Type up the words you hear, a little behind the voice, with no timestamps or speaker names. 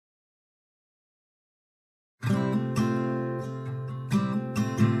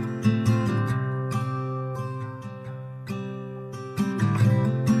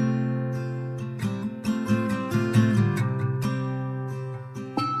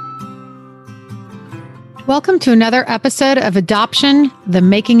Welcome to another episode of Adoption, The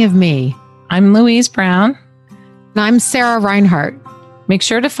Making of Me. I'm Louise Brown. And I'm Sarah Reinhart. Make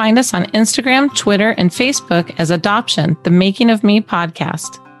sure to find us on Instagram, Twitter, and Facebook as Adoption, The Making of Me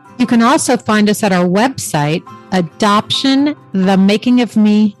podcast. You can also find us at our website,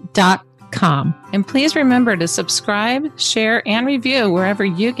 adoptionthemakingofme.com. And please remember to subscribe, share, and review wherever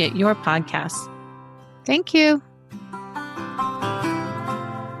you get your podcasts. Thank you.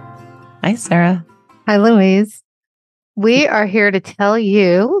 Hi, Sarah. Hi, Louise. We are here to tell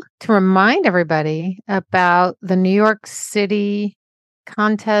you, to remind everybody about the New York City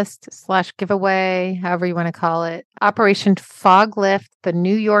contest / giveaway, however you want to call it, Operation Fog Lift, the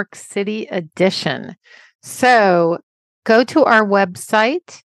New York City edition. So go to our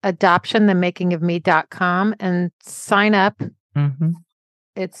website, adoptionthemakingofme.com, and sign up. Mm-hmm.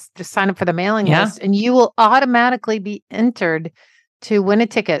 It's just sign up for the mailing list, and you will automatically be entered to win a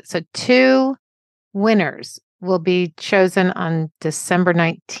ticket. So 2 winners will be chosen on December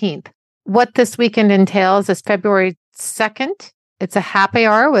 19th. What this weekend entails is February 2nd. It's a happy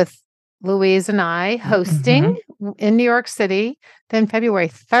hour with Louise and I hosting in New York City. Then February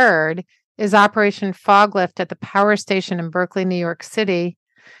 3rd is Operation Fog Lift at the Power Station in Berkeley, New York City.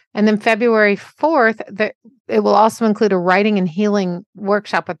 And then February 4th, it will also include a writing and healing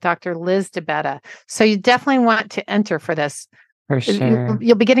workshop with Dr. Liz DeBetta. So you definitely want to enter for this. For sure.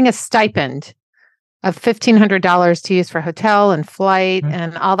 You'll be getting a stipend of $1,500 to use for hotel and flight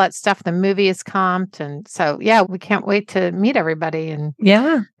and all that stuff. The movie is comped. And so, yeah, we can't wait to meet everybody. And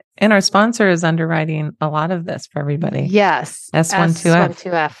and our sponsor is underwriting a lot of this for everybody. Yes.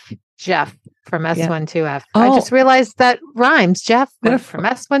 S12F. Jeff from S12F. Oh. I just realized that rhymes. Jeff from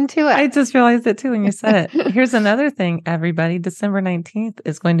S12F. I just realized it too when you said it. Here's another thing, everybody. December 19th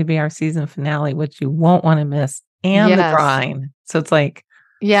is going to be our season finale, which you won't want to miss. And the drawing. So it's like,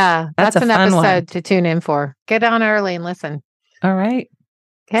 that's an episode to tune in for. Get on early and listen. All right.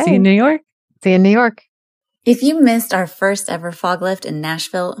 Okay. See you in New York. See you in New York. If you missed our first ever fog lift in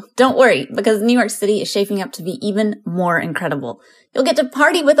Nashville, don't worry, because New York City is shaping up to be even more incredible. You'll get to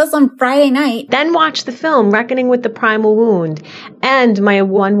party with us on Friday night. Then watch the film Reckoning with the Primal Wound and my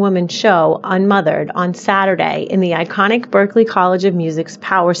one-woman show, Unmothered, on Saturday in the iconic Berklee College of Music's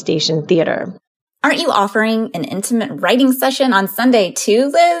Power Station Theater. Aren't you offering an intimate writing session on Sunday too,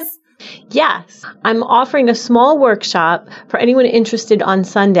 Liz? Yes, I'm offering a small workshop for anyone interested on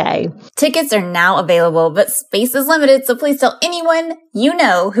Sunday. Tickets are now available, but space is limited, so please tell anyone you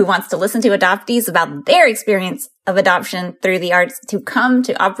know who wants to listen to adoptees about their experience of adoption through the arts to come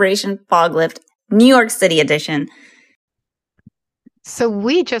to Operation Fog Lift, New York City edition. So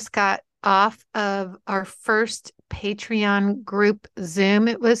we just got off of our first Patreon group Zoom.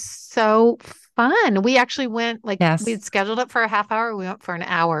 It was so fun. We actually went we'd scheduled it for a half hour. We went for an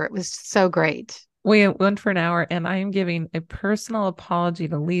hour. It was so great. We went for an hour, and I am giving a personal apology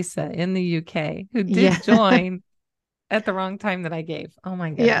to Lisa in the UK who did join at the wrong time that I gave. Oh my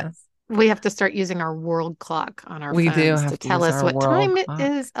goodness. Yeah. We have to start using our world clock on our phones to tell us what time it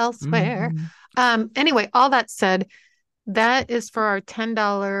is elsewhere. Anyway, all that said, that is for our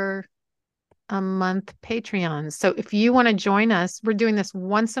 $10 a month Patreon. So if you want to join us, we're doing this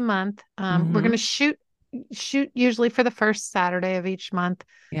once a month. We're going to shoot usually for the first Saturday of each month.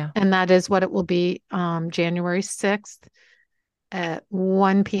 Yeah. And that is what it will be, January 6th at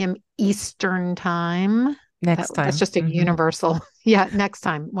 1 p.m. Eastern time. Next time. That's just a universal. Next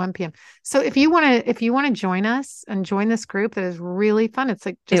time, 1 p.m. So if you want to join us and join this group, that is really fun. It's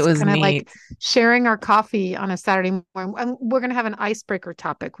like just kind of like sharing our coffee on a Saturday morning. And we're going to have an icebreaker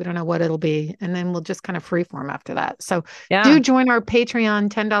topic. We don't know what it'll be. And then we'll just kind of freeform after that. So do join our Patreon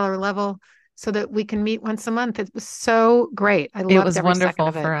 $10 level so that we can meet once a month. It was so great. I loved it. Was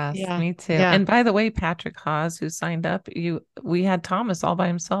wonderful for us. Yeah. Me too. Yeah. And by the way, Patrick Hawes, who signed up, we had Thomas all by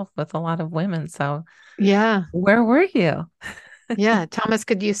himself with a lot of women. So where were you? Thomas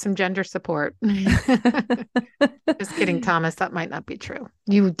could use some gender support. Just kidding, Thomas. That might not be true.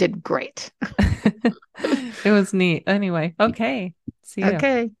 You did great. It was neat. Anyway, okay. See you.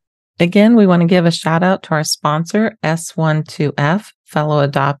 Okay. Again, we want to give a shout out to our sponsor, S12F, fellow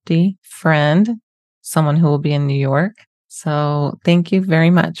adoptee, friend, someone who will be in New York. So thank you very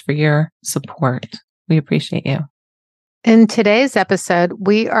much for your support. We appreciate you. In today's episode,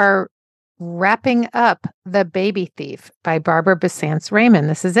 we are wrapping up The Baby Thief by Barbara Besance Raymond.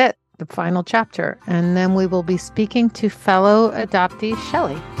 This is it, the final chapter. And then we will be speaking to fellow adoptee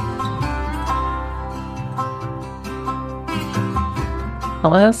Shelley.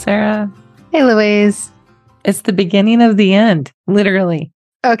 Hello, Sarah. Hey, Louise. It's the beginning of the end, literally.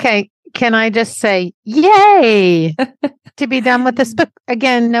 Okay. Can I just say, yay? to be done with this book.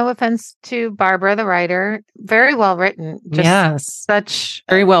 Again, no offense to Barbara, the writer. Very well written. Yes. Such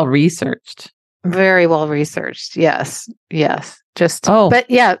very well researched. Very well researched. Yes. But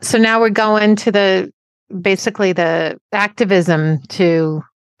yeah. So now we're going to basically the activism to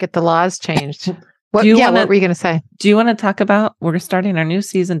get the laws changed. What were you going to say? Do you want to talk about, we're starting our new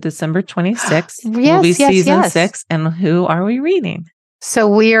season, December 26th. Yes, will be season 6. And who are we reading? So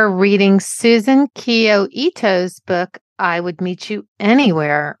we are reading Susan Kiyo Ito's book, I Would Meet You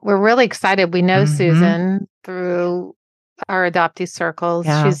Anywhere. We're really excited. We know Susan through our adoptee circles.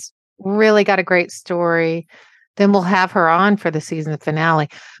 Yeah. She's really got a great story. Then we'll have her on for the season finale.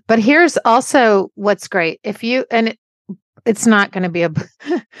 But here's also what's great. It's not going to be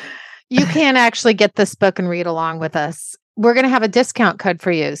you can actually get this book and read along with us. We're going to have a discount code for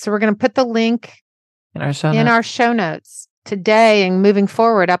you. So we're going to put the link in our show notes today and moving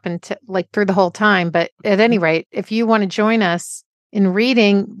forward up until through the whole time. But at any rate, if you want to join us in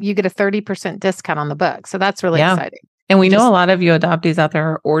reading, you get a 30% discount on the book. So that's really exciting. And we know a lot of you adoptees out there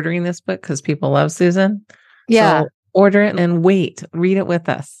are ordering this book because people love Susan. Yeah. So order it and read it with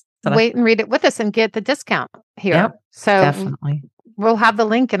us. Wait and read it with us and get the discount here. Yep, so definitely. We'll have the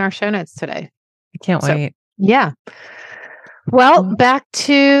link in our show notes today. I can't wait. Yeah. Well, back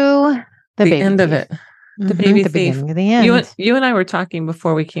to the end of it. The baby thief. The end. You and I were talking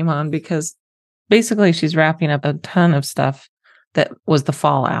before we came on because basically she's wrapping up a ton of stuff that was the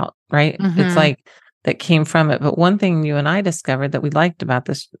fallout, right? It's like that came from it. But one thing you and I discovered that we liked about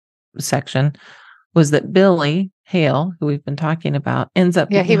this section was that Billy Hale, who we've been talking about, ends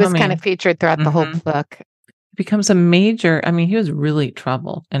up he was kind of featured throughout the whole book. Becomes a major, he was really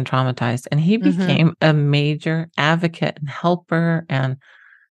troubled and traumatized, and he became a major advocate and helper and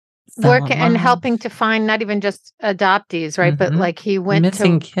and helping to find not even just adoptees, right? But he went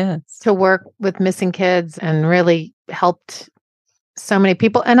missing kids to work with missing kids and really helped so many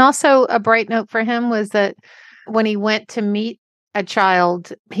people. And also a bright note for him was that when he went to meet a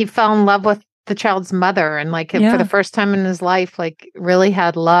child, he fell in love with the child's mother and for the first time in his life, really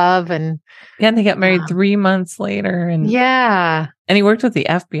had love. And they got married 3 months later. And he worked with the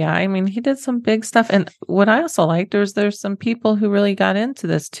FBI. He did some big stuff. And what I also liked was there's some people who really got into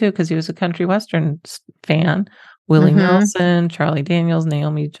this too, because he was a country western fan. Willie Nelson, Charlie Daniels,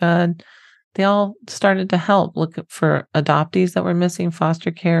 Naomi Judd. They all started to help look for adoptees that were missing,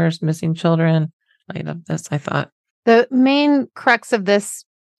 foster carers, missing children. I love this, I thought. The main crux of this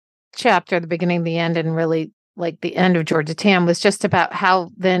chapter, the beginning, the end, and really the end of Georgia Tam was just about how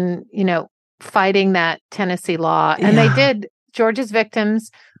then, fighting that Tennessee law. And they did. Georgia's victims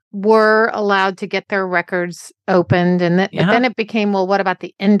were allowed to get their records opened. And but then it became, well, what about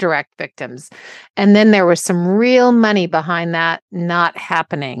the indirect victims? And then there was some real money behind that not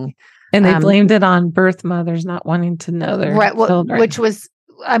happening. And they blamed it on birth mothers not wanting to know their children. Which was,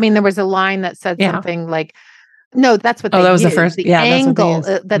 there was a line that said something like, no, that's what they used. That was the first angle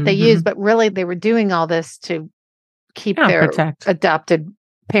that they used. But really, they were doing all this to keep their adopted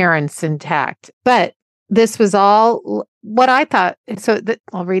parents intact. But this was all what I thought. So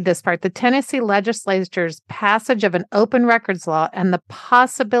I'll read this part. The Tennessee legislature's passage of an open records law and the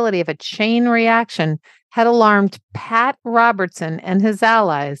possibility of a chain reaction had alarmed Pat Robertson and his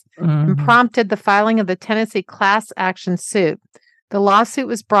allies and prompted the filing of the Tennessee class action suit. The lawsuit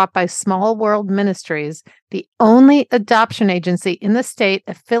was brought by Small World Ministries, the only adoption agency in the state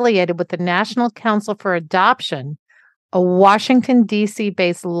affiliated with the National Council for Adoption, a Washington, D.C.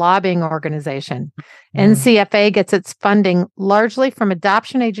 based lobbying organization. NCFA gets its funding largely from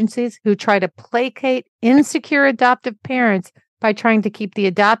adoption agencies who try to placate insecure adoptive parents by trying to keep the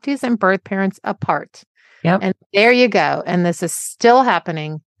adoptees and birth parents apart. Yep. And there you go. And this is still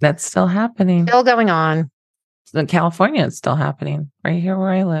happening. That's still happening. Still going on. In California, it's still happening right here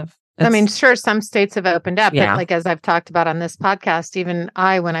where I live. Sure, some states have opened up, but as I've talked about on this podcast, even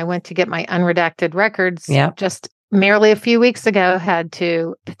when I went to get my unredacted records, just merely a few weeks ago, had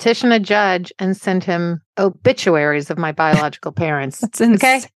to petition a judge and send him obituaries of my biological parents.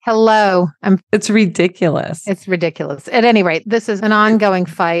 Okay? Hello. It's ridiculous. It's ridiculous. At any rate, this is an ongoing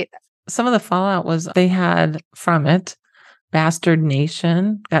fight. Some of the fallout was they had from it, Bastard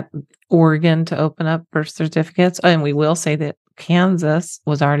Nation got Oregon to open up birth certificates. And we will say that Kansas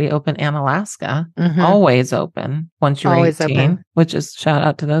was already open and Alaska, always open once you're 18, which is shout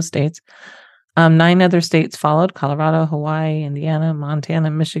out to those states. 9 other states followed: Colorado, Hawaii, Indiana, Montana,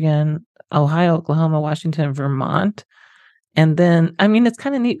 Michigan, Ohio, Oklahoma, Washington, Vermont. And then, it's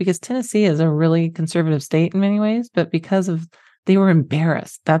kind of neat because Tennessee is a really conservative state in many ways, but because of they were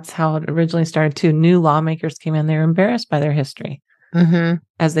embarrassed. That's how it originally started too. New lawmakers came in. They were embarrassed by their history,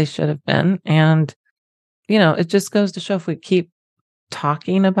 as they should have been. And it just goes to show if we keep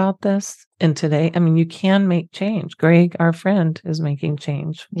talking about this in today, I mean, you can make change. Greg, our friend, is making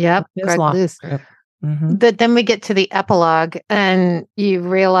change. Yep, Greg Luce. Then we get to the epilogue and you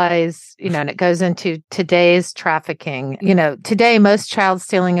realize, and it goes into today's trafficking. Today, most child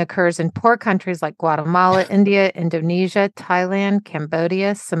stealing occurs in poor countries like Guatemala, India, Indonesia, Thailand,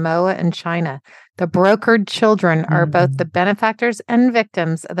 Cambodia, Samoa, and China. The brokered children are both the benefactors and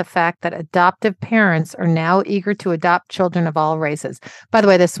victims of the fact that adoptive parents are now eager to adopt children of all races. By the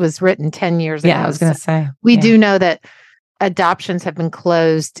way, this was written 10 years ago. Yeah, I was going to say. We do know that adoptions have been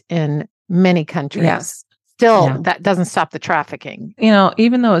closed in many countries. Yes. Still, that doesn't stop the trafficking.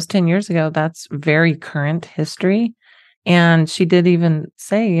 Even though it was 10 years ago, that's very current history. And she did even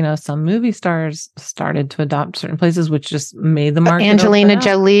say, some movie stars started to adopt certain places, which just made the market. Angelina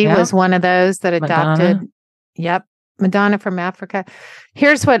Jolie was one of those that adopted. Madonna. Yep. Madonna from Africa.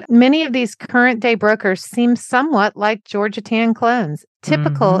 Here's what many of these current day brokers seem somewhat like Georgia Tan clones.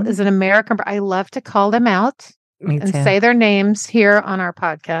 Typical is an American. I love to call them out. And say their names here on our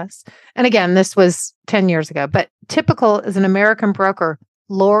podcast. And again, this was 10 years ago, but Typical is an American broker,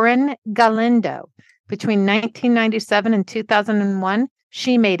 Lauren Galindo. Between 1997 and 2001,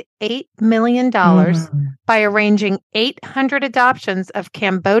 she made $8 million by arranging 800 adoptions of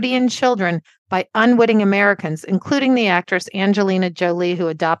Cambodian children by unwitting Americans, including the actress Angelina Jolie, who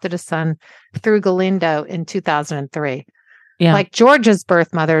adopted a son through Galindo in 2003. Yeah. Like Georgia's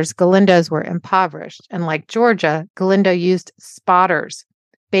birth mothers, Galindo's were impoverished. And like Georgia, Galindo used spotters,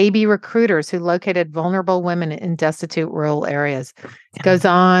 baby recruiters who located vulnerable women in destitute rural areas. It goes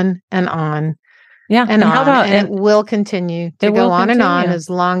on and on. Yeah. And on. And it will continue to go on and on as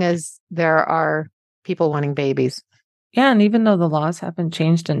long as there are people wanting babies. Yeah. And even though the laws haven't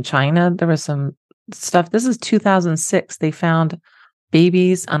changed in China, there was some stuff. This is 2006. They found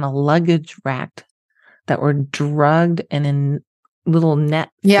babies on a luggage rack that were drugged and in little net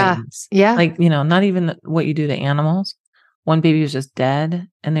things. Yeah. Like, not even what you do to animals. One baby was just dead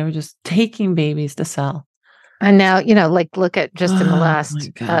and they were just taking babies to sell. And now, look at just in the last,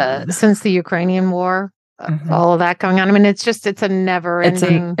 since the Ukrainian war, all of that going on. I mean, it's a never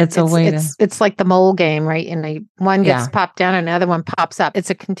ending. It's like the mole game, right? One gets popped down, another one pops up. It's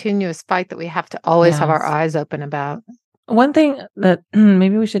a continuous fight that we have to always have our eyes open about. One thing that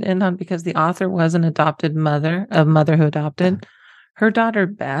maybe we should end on, because the author was an adopted mother, a mother who adopted her daughter,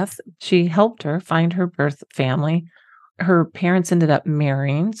 Beth. She helped her find her birth family. Her parents ended up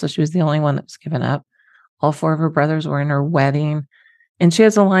marrying, so she was the only one that was given up. All 4 of her brothers were in her wedding. And she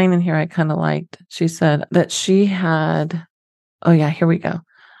has a line in here I kind of liked. She said that she had, here we go.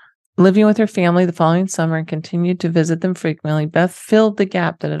 Living with her family the following summer and continued to visit them frequently, Beth filled the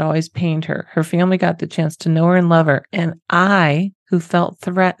gap that had always pained her. Her family got the chance to know her and love her. And I, who felt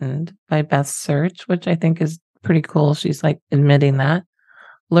threatened by Beth's search, which I think is pretty cool, she's like admitting that,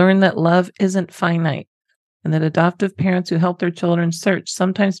 learned that love isn't finite and that adoptive parents who help their children search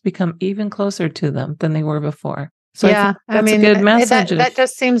sometimes become even closer to them than they were before. So that's a good message. That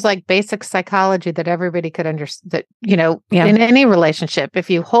just seems like basic psychology that everybody could understand. That in any relationship, if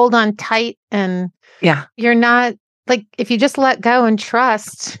you hold on tight and you're not like, if you just let go and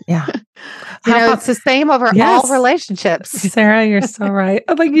trust, it's the same over all relationships. Sarah, you're so right.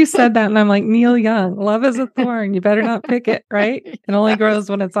 Like you said that, and I'm like, Neil Young, love is a thorn. You better not pick it, right? It only grows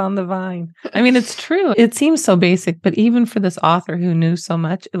when it's on the vine. I mean, it's true. It seems so basic, but even for this author who knew so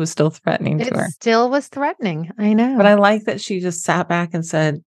much, it was still threatening to her. It still was threatening. I know. But I like that she just sat back and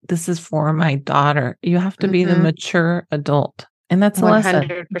said, this is for my daughter. You have to be the mature adult. And that's a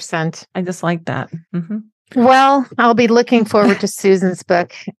 100%. Lesson. I just like that. Mm-hmm. Well, I'll be looking forward to Susan's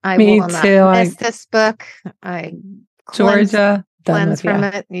book. I Me will too. not miss this book. Georgia, cleanse from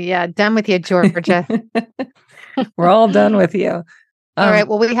it. Yeah, done with you, Georgia. We're all done with you. All right.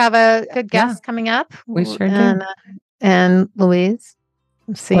 Well, we have a good guest coming up. We sure do. And Louise,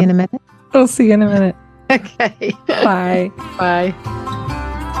 see you in a minute. We'll see you in a minute. Okay. Bye. Bye.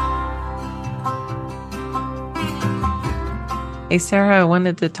 Hey, Sarah, I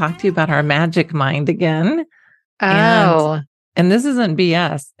wanted to talk to you about our magic mind again. Oh. And this isn't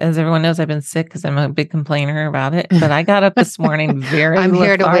BS. As everyone knows, I've been sick because I'm a big complainer about it. But I got up this morning I'm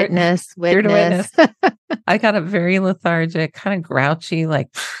here to witness. Here to witness. I got up very lethargic, kind of grouchy, like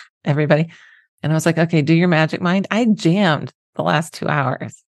everybody. And I was like, okay, do your magic mind. I jammed the last 2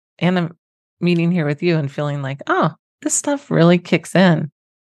 hours. And I'm meeting here with you and feeling like, oh, this stuff really kicks in.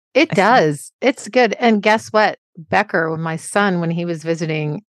 It does. It's good. And guess what? Becker, my son, when he was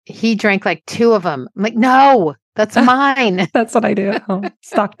visiting, he drank like 2 of them. I'm like, no, that's mine. That's what I do at home.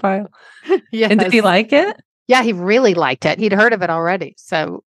 Stockpile. Yes. And did he like it? Yeah, he really liked it. He'd heard of it already.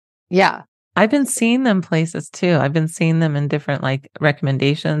 So, yeah. I've been seeing them places too. I've been seeing them in different like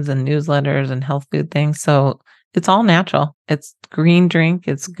recommendations and newsletters and health food things. So it's all natural. It's green drink.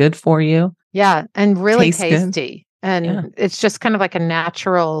 It's good for you. Yeah. And really Tastes good. tasty. And it's just kind of like a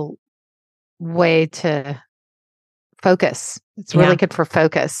natural way to focus. It's really good for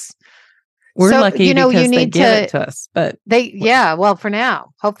focus. We're lucky because they give it to us, but well, for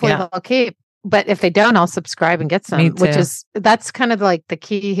now, hopefully they'll keep. But if they don't, I'll subscribe and get some, that's kind of like the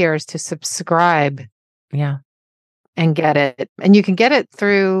key here is to subscribe. Yeah. And get it. And you can get it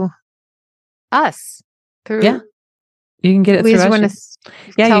through us. You can get it through us.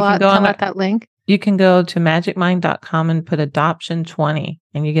 You can go on that link. You can go to magicmind.com and put adoption 20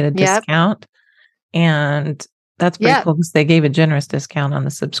 and you get a discount. And that's pretty cool because they gave a generous discount on the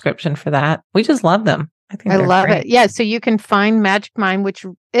subscription for that. We just love them. I love it. Yeah. So you can find Magic Mind, which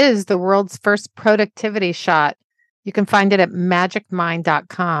is the world's first productivity shot. You can find it at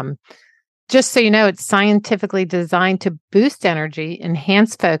magicmind.com. Just so you know, it's scientifically designed to boost energy,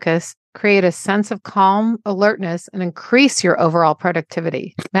 enhance focus, create a sense of calm, alertness, and increase your overall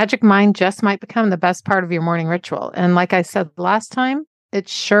productivity. Magic Mind just might become the best part of your morning ritual. And like I said last time, it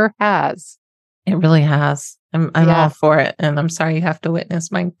sure has. It really has. I'm all for it. And I'm sorry you have to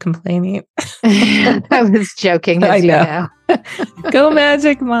witness my complaining. I was joking. I know. Go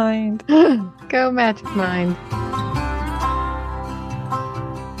Magic Mind. Go Magic Mind.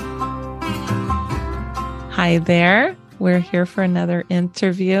 Hi there. We're here for another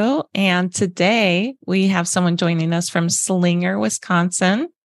interview. And today we have someone joining us from Slinger, Wisconsin,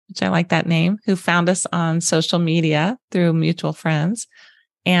 which I like that name, who found us on social media through mutual friends.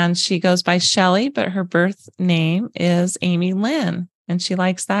 And she goes by Shelley, but her birth name is Amy Lynn. And she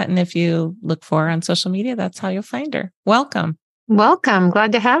likes that. And if you look for her on social media, that's how you'll find her. Welcome. Welcome.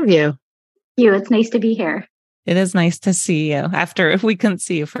 Glad to have you. It's nice to be here. It is nice to see you after we couldn't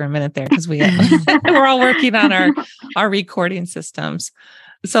see you for a minute there because we're all working on our recording systems.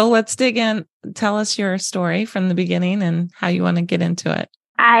 So let's dig in. Tell us your story from the beginning and how you want to get into it.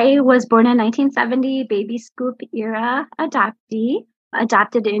 I was born in 1970, baby scoop era adoptee.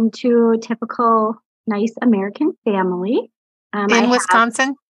 Adopted into a typical nice American family. In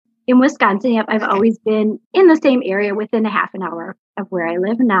Wisconsin? In Wisconsin, yep. I've always been in the same area within a half an hour of where I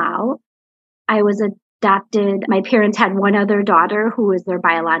live now. I was adopted. My parents had one other daughter who was their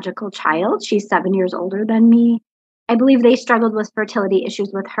biological child. She's 7 years older than me. I believe they struggled with fertility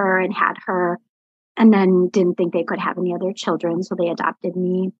issues with her and had her and then didn't think they could have any other children. So they adopted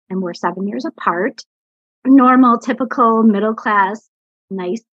me and we're 7 years apart. Normal, typical, middle class,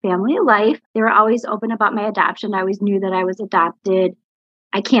 nice family life. They were always open about my adoption. I always knew that I was adopted.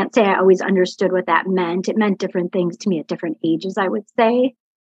 I can't say I always understood what that meant. It meant different things to me at different ages, I would say.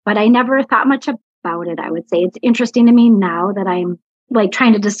 But I never thought much about it, I would say. It's interesting to me now that I'm like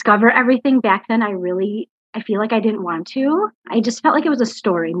trying to discover everything. Back then, I feel like I didn't want to. I just felt like it was a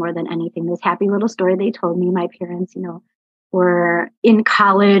story more than anything. This happy little story they told me. My parents, were in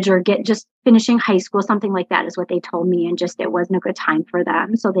college or just finishing high school, something like that is what they told me. And just, it wasn't a good time for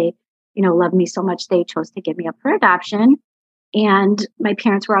them. So they, loved me so much. They chose to give me up for adoption. And my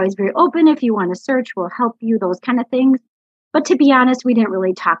parents were always very open. If you want to search, we'll help you, those kind of things. But to be honest, we didn't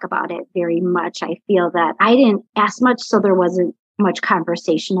really talk about it very much. I feel that I didn't ask much, so there wasn't much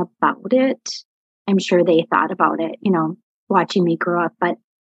conversation about it. I'm sure they thought about it, watching me grow up. But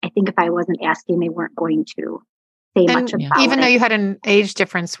I think if I wasn't asking, they weren't going to say much about it. Even though you had an age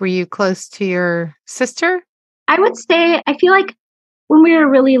difference, were you close to your sister? I would say, I feel like when we were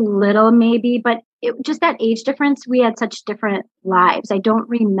really little, maybe, but just that age difference, we had such different lives. I don't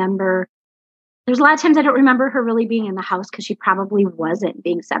remember. There's a lot of times I don't remember her really being in the house because she probably wasn't,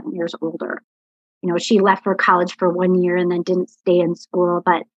 being 7 years older. She left for college for 1 year and then didn't stay in school,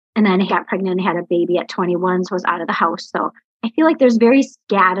 and then got pregnant and had a baby at 21, so was out of the house. So I feel like there's very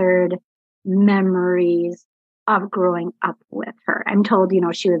scattered memories of growing up with her. I'm told,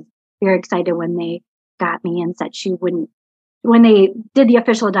 she was very excited when they got me and said she wouldn't, when they did the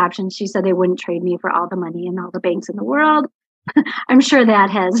official adoption, she said they wouldn't trade me for all the money and all the banks in the world. I'm sure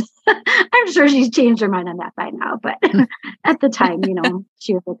I'm sure she's changed her mind on that by now. But at the time,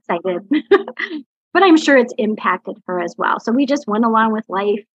 she was excited. But I'm sure it's impacted her as well. So we just went along with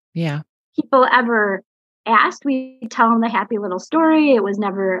life. Yeah. People ever asked, we tell them the happy little story. It was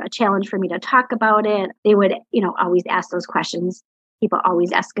never a challenge for me to talk about it. They would, always ask those questions. People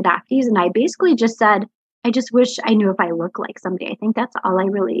always ask adoptees. And I basically just said, I just wish I knew if I look like somebody. I think that's all I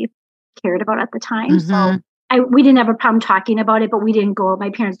really cared about at the time. Mm-hmm. So we didn't have a problem talking about it, but my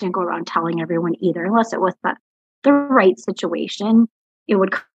parents didn't go around telling everyone either, unless it was the right situation. It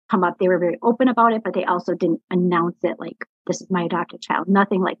would come up. They were very open about it, but they also didn't announce it like, this is my adopted child.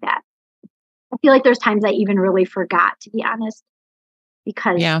 Nothing like that. I feel like there's times I even really forgot, to be honest,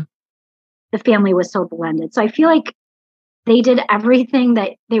 because the family was so blended. So I feel like they did everything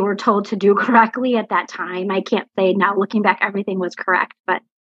that they were told to do correctly at that time. I can't say now looking back, everything was correct, but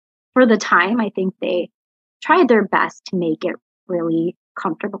for the time, I think they tried their best to make it really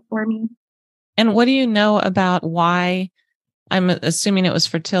comfortable for me. And what do you know about why? I'm assuming it was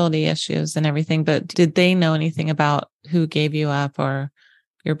fertility issues and everything, but did they know anything about who gave you up or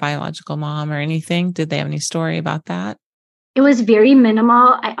your biological mom or anything? Did they have any story about that? It was very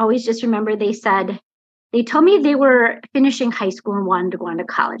minimal. I always just remember they told me they were finishing high school and wanted to go on to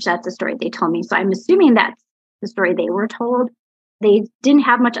college. That's the story they told me. So I'm assuming that's the story they were told. They didn't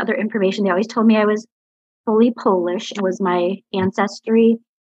have much other information. They always told me I was fully Polish. It was my ancestry.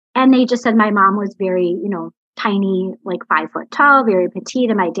 And they just said my mom was very, tiny, like 5 foot tall, very petite,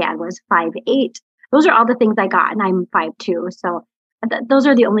 and my dad was 5'8". Those are all the things I got, and I'm 5'2". So those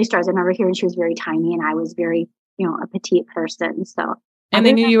are the only stories I remember hearing. She was very tiny, and I was very, a petite person. So, and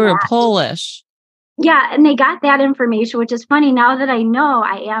they knew you were Polish. Yeah, and they got that information, which is funny. Now that I know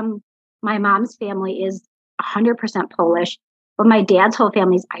my mom's family is 100% Polish, but my dad's whole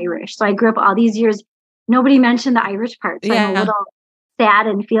family's Irish. So I grew up all these years. Nobody mentioned the Irish part. So I'm a little sad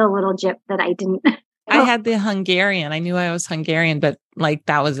and feel a little gypped that I didn't. I had the Hungarian. I knew I was Hungarian, but like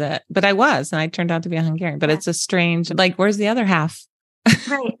that was it. But I was, and I turned out to be a Hungarian. But it's a strange, like, where's the other half?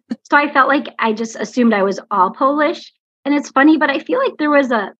 Right. So I felt like I just assumed I was all Polish. And it's funny, but I feel like there was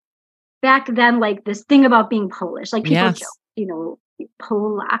back then, like this thing about being Polish, like people joke,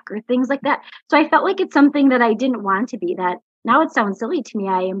 Polak or things like that. So I felt like it's something that I didn't want to be. That now it sounds silly to me.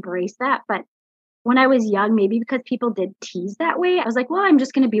 I embrace that. But when I was young, maybe because people did tease that way, I was like, well, I'm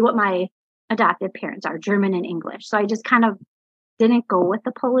just going to be what my adoptive parents are, German and English. So I just kind of didn't go with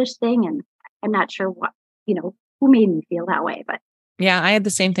the Polish thing. And I'm not sure what, who made me feel that way. But yeah, I had the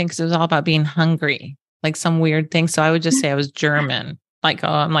same thing because it was all about being hungry, like some weird thing. So I would just say I was German. Like, oh,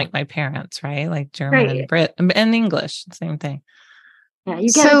 I'm like my parents, right? Like German and Brit and English, same thing. Yeah,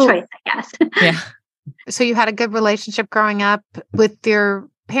 you get a choice, I guess. Yeah. So you had a good relationship growing up with your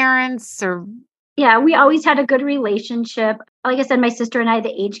parents, or? Yeah, we always had a good relationship. Like I said, my sister and I, the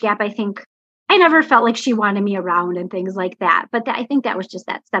age gap, I think I never felt like she wanted me around and things like that. But I think that was just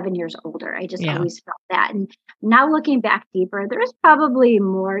that 7 years older. I just always felt that. And now looking back deeper, there's probably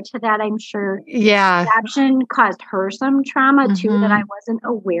more to that, I'm sure. Yeah. Adoption caused her some trauma too that I wasn't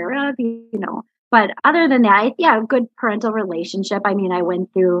aware of, But other than that, a good parental relationship. I mean, I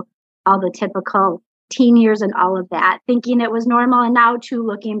went through all the typical teen years and all of that, thinking it was normal. And now too,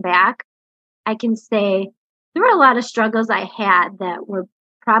 looking back, I can say there were a lot of struggles I had that were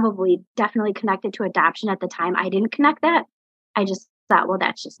probably definitely connected to adoption at the time. I didn't connect that. I just thought, well,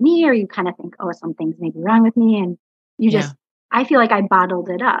 that's just me. Or you kind of think, oh, something's maybe wrong with me. And I feel like I bottled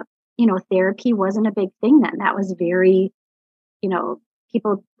it up. Therapy wasn't a big thing then. That was very,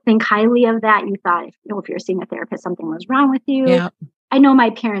 people think highly of that. You thought, if you're seeing a therapist, something was wrong with you. Yeah. I know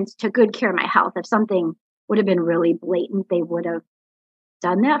my parents took good care of my health. If something would have been really blatant, they would have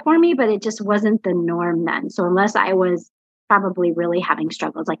done that for me, but it just wasn't the norm then. So unless I was probably really having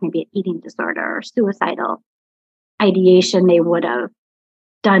struggles, like maybe an eating disorder or suicidal ideation, they would have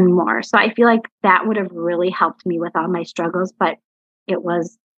done more. So I feel like that would have really helped me with all my struggles, but that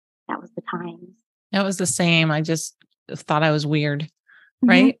was the times. That was the same. I just thought I was weird,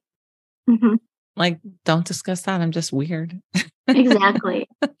 right? Mm-hmm. Like, don't discuss that. I'm just weird. Exactly.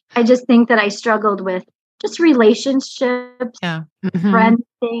 I just think that I struggled with just relationships, friend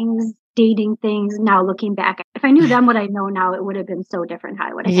things, dating things. Now looking back, if I knew then what I know now, it would have been so different how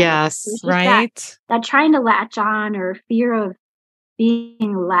I would have handled it. Right. That trying to latch on or fear of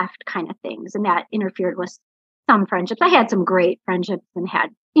being left kind of things. And that interfered with some friendships. I had some great friendships and had,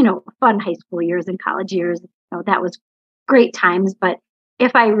 fun high school years and college years. That was great times. But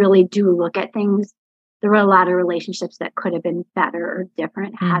if I really do look at things, there were a lot of relationships that could have been better or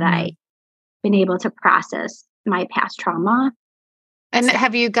different had I been able to process my past trauma. And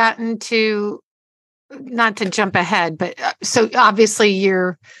have you gotten to, not to jump ahead, but so obviously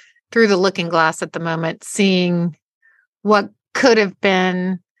you're through the looking glass at the moment, seeing what could have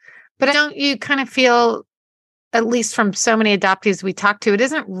been, but don't you kind of feel, at least from so many adoptees we talk to, it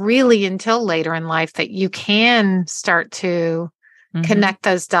isn't really until later in life that you can start to connect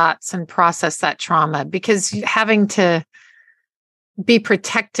those dots and process that trauma, because having to be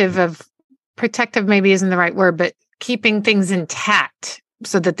protective maybe isn't the right word, but keeping things intact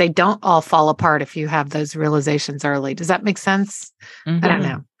so that they don't all fall apart if you have those realizations early. Does that make sense? I don't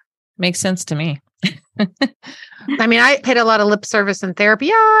know. Makes sense to me. I mean, I paid a lot of lip service in therapy.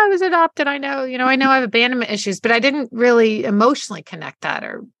 Yeah, I was adopted. I know I have abandonment issues, but I didn't really emotionally connect that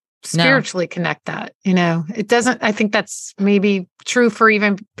or spiritually connect that. It doesn't, I think that's maybe true for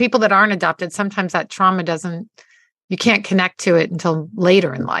even people that aren't adopted. Sometimes that trauma you can't connect to it until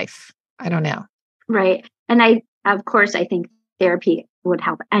later in life. I don't know. Right. And of course, I think therapy would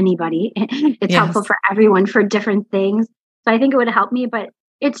help anybody. It's helpful for everyone for different things. So I think it would help me, but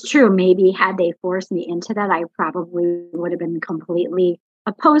it's true. Maybe had they forced me into that, I probably would have been completely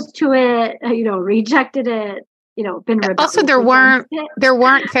opposed to it, rejected it, been rebellious. Also, there weren't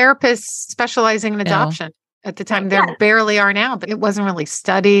therapists specializing in adoption at the time. There barely are now, but it wasn't really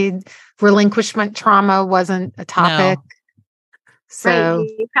studied. Relinquishment trauma wasn't a topic. No. So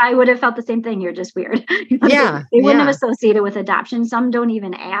you probably would have felt the same thing. You're just weird. They wouldn't have associated with adoption. Some don't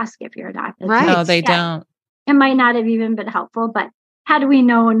even ask if you're adopted. Right. No, they don't. It might not have even been helpful, but had we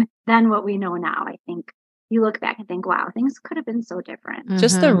known then what we know now, I think you look back and think, wow, things could have been so different. Mm-hmm.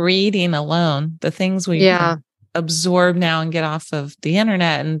 Just the reading alone, the things we can absorb now and get off of the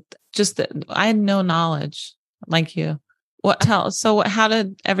internet, and just I had no knowledge like you. So how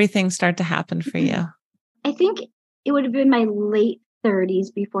did everything start to happen for you? I think it would have been my late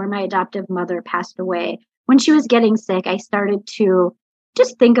 30s before my adoptive mother passed away. When she was getting sick, I started to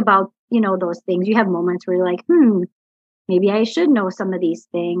just think about, those things. You have moments where you're like, maybe I should know some of these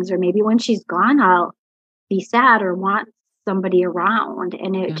things, or maybe when she's gone, I'll be sad or want somebody around.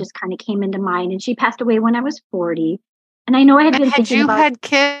 And it just kind of came into mind. And she passed away when I was 40. And I know I had been thinking about... Had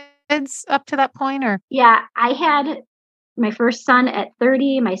kids up to that point, or? Yeah, I had my first son at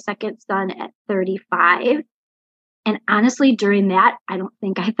 30, my second son at 35. And honestly, during that, I don't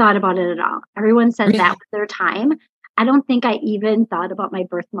think I thought about it at all. Everyone said that was their time. I don't think I even thought about my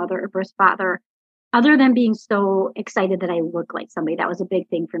birth mother or birth father, other than being so excited that I look like somebody. That was a big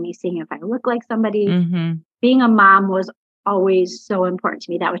thing for me, seeing if I look like somebody. Mm-hmm. Being a mom was always so important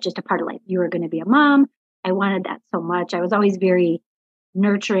to me. That was just a part of life. You were going to be a mom. I wanted that so much. I was always very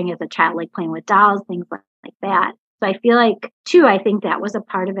nurturing as a child, like playing with dolls, things like that. So I feel like, too, I think that was a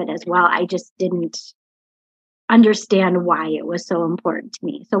part of it as well. I just didn't understand why it was so important to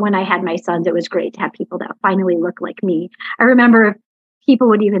me. So when I had my sons, it was great to have people that finally look like me. I remember people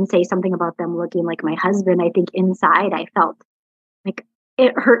would even say something about them looking like my husband. I think inside I felt like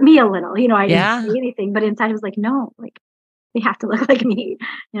it hurt me a little. I didn't say anything, but inside I was like, no, like they have to look like me,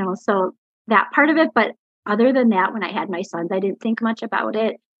 so that part of it. But other than that, when I had my sons, I didn't think much about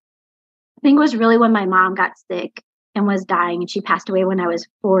it. I think it was really when my mom got sick and was dying, and she passed away when I was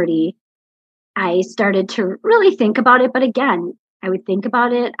 40. I started to really think about it. But again, I would think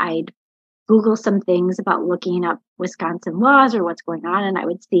about it. I'd Google some things about looking up Wisconsin laws or what's going on. And I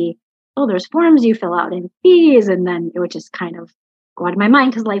would see, there's forms you fill out and fees. And then it would just kind of go out of my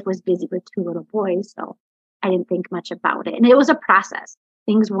mind because life was busy with 2 little boys. So I didn't think much about it. And it was a process.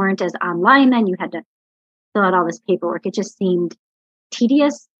 Things weren't as online then. You had to fill out all this paperwork. It just seemed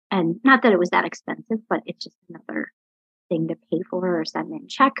tedious. And not that it was that expensive, but it's just another thing to pay for or send in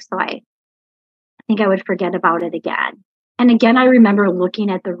checks. So I think I would forget about it again. And again, I remember looking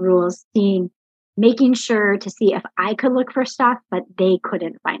at the rules, making sure to see if I could look for stuff, but they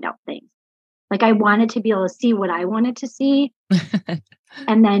couldn't find out things. Like I wanted to be able to see what I wanted to see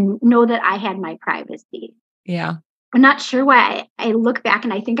and then know that I had my privacy. Yeah. I'm not sure why I look back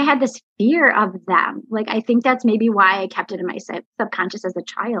and I think I had this fear of them. Like, I think that's maybe why I kept it in my subconscious as a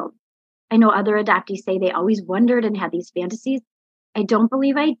child. I know other adoptees say they always wondered and had these fantasies. I don't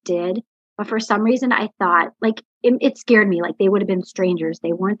believe I did. But for some reason, I thought like it scared me. Like they would have been strangers.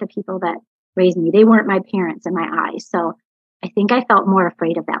 They weren't the people that raised me. They weren't my parents in my eyes. So I think I felt more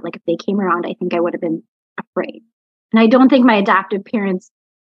afraid of that. Like if they came around, I think I would have been afraid. And I don't think my adoptive parents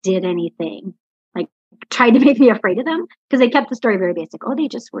did anything, like tried to make me afraid of them, because they kept the story very basic. Oh, they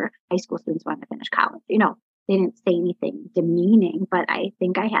just were high school students wanting to finish college. They didn't say anything demeaning, but I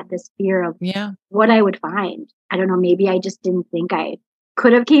think I had this fear of what I would find. I don't know. Maybe I just didn't think I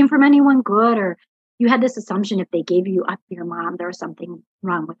could have came from anyone good, or you had this assumption if they gave you up to your mom, there was something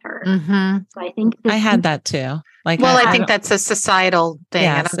wrong with her. Mm-hmm. So I think I had that too. I think that's a societal thing.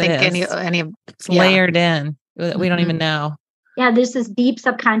 Yes, I don't think any it's layered in. We don't even know. Yeah, there's this deep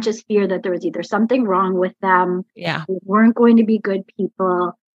subconscious fear that there was either something wrong with them. Yeah, they weren't going to be good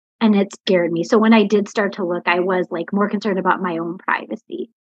people, and it scared me. So when I did start to look, I was like more concerned about my own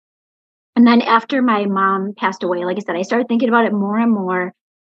privacy. And then after my mom passed away, like I said, I started thinking about it more and more.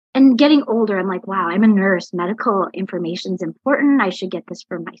 And getting older, I'm like, wow, I'm a nurse. Medical information is important. I should get this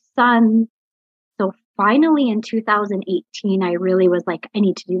for my son. So finally in 2018, I really was like, I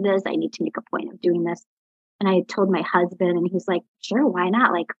need to do this. I need to make a point of doing this. And I told my husband, and he's like, sure, why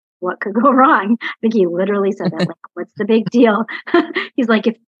not? Like, what could go wrong? I think he literally said that, like, what's the big deal? He's like,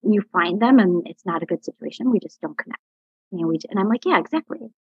 if you find them and it's not a good situation, we just don't connect. And I'm like, yeah, exactly.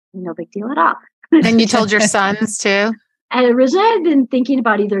 no big deal at all. And you told your sons too? I originally had been thinking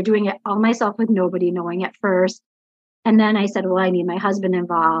about either doing it all myself with nobody knowing at first. And then I said, well, I need my husband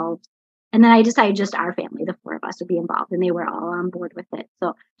involved. And then I decided just our family, the four of us would be involved, and they were all on board with it.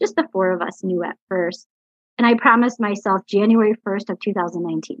 So just the four of us knew at first. And I promised myself January 1st of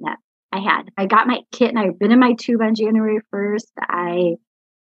 2019 that I got my kit and I've been in my tube on January 1st. I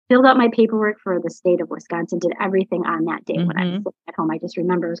filled out my paperwork for the state of Wisconsin, did everything on that day when I was sitting at home. I just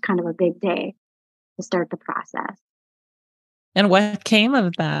remember it was kind of a big day to start the process. And what came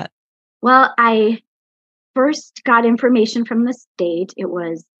of that? Well, I first got information from the state.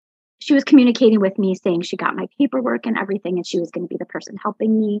 She was communicating with me saying she got my paperwork and everything, and she was going to be the person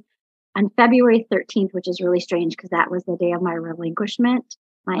helping me. On February 13th, which is really strange because that was the day of my relinquishment,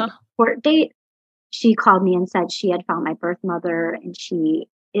 my court date, she called me and said she had found my birth mother and she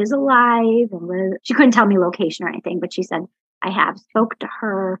is alive. And she couldn't tell me location or anything, but she said, I have spoke to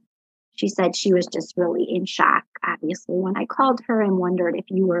her. She said she was just really in shock, obviously, when I called her and wondered if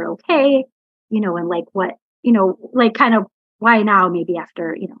you were okay, and like what, like kind of why now, maybe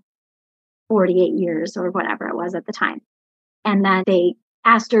after, 48 years or whatever it was at the time. And then they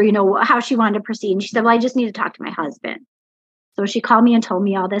asked her, how she wanted to proceed. And she said, well, I just need to talk to my husband. So she called me and told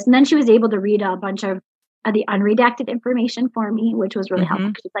me all this. And then she was able to read a bunch of the unredacted information for me, which was really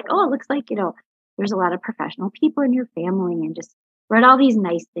helpful. She's like, oh, it looks like, there's a lot of professional people in your family, and just read all these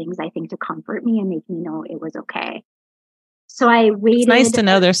nice things, I think, to comfort me and make me know it was okay. So I waited. It's nice to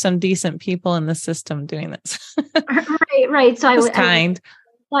know there's some decent people in the system doing this. Right. So I was kind.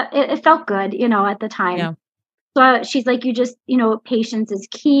 It felt good, at the time. Yeah. So she's like, you just, patience is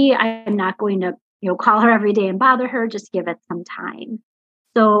key. I'm not going to, call her every day and bother her. Just give it some time.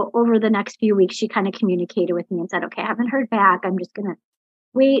 So over the next few weeks, she kind of communicated with me and said, okay, I haven't heard back. I'm just going to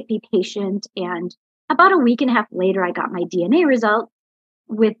wait, be patient. And about a week and a half later, I got my DNA results.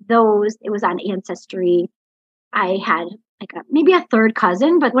 With those, it was on Ancestry. I had maybe a third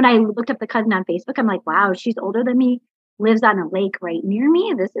cousin, but when I looked up the cousin on Facebook, I'm like, wow, she's older than me, lives on a lake right near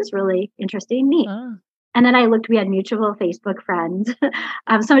me. This is really interesting, neat. And then I looked, we had mutual Facebook friends.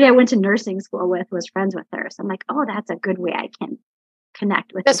 Somebody I went to nursing school with was friends with her. So I'm like, oh, that's a good way I can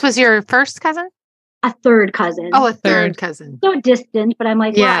connect with. This was your first cousin? A third cousin. Oh, a third cousin. So distant, but I'm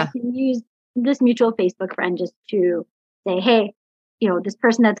like, well, I can use this mutual Facebook friend just to say, hey, this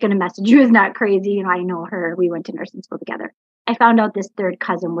person that's going to message you is not crazy. I know her. We went to nursing school together. I found out this third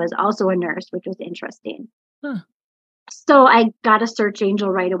cousin was also a nurse, which was interesting. So I got a search angel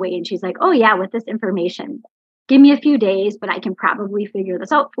right away. And she's like, oh, yeah, with this information, give me a few days, but I can probably figure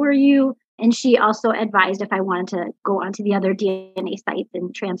this out for you. And she also advised if I wanted to go onto the other DNA sites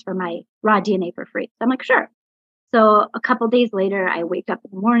and transfer my raw DNA for free. So I'm like, sure. So a couple days later, I wake up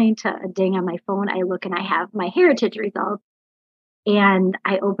in the morning to a ding on my phone. I look and I have my heritage results. And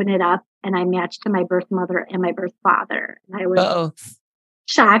I open it up and I matched to my birth mother and my birth father. And I was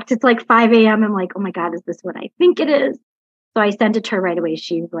shocked. It's like 5 a.m. I'm like, oh my God, is this what I think it is? So I sent it to her right away.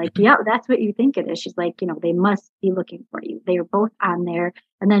 She's like, yeah, that's what you think it is. She's like, they must be looking for you. They are both on there.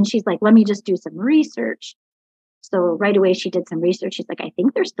 And then she's like, let me just do some research. So right away, she did some research. She's like, I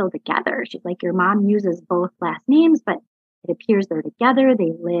think they're still together. She's like, your mom uses both last names, but it appears they're together.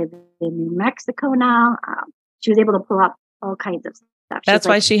 They live in New Mexico now. She was able to pull up all kinds of stuff. That's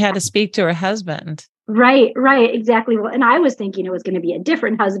why she had to speak to her husband. Right, exactly. Well, and I was thinking it was going to be a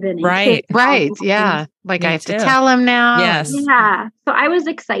different husband. And right. Yeah. Like I have to tell him now. Yes. Yeah. So I was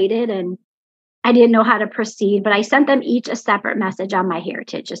excited and I didn't know how to proceed, but I sent them each a separate message on my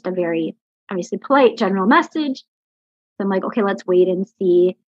heritage, just a very obviously polite general message. So I'm like, okay, let's wait and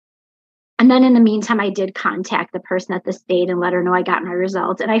see. And then in the meantime, I did contact the person at the state and let her know I got my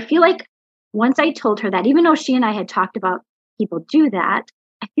results. And I feel like once I told her that, even though she and I had talked about people do that,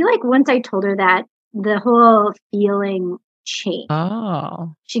 I feel like once I told her that, the whole feeling changed.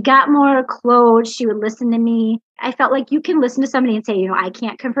 Oh. She got more close. She would listen to me. I felt like you can listen to somebody and say, I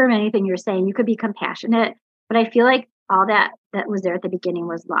can't confirm anything you're saying. You could be compassionate. But I feel like all that was there at the beginning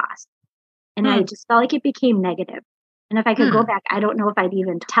was lost. And I just felt like it became negative. And if I could go back, I don't know if I'd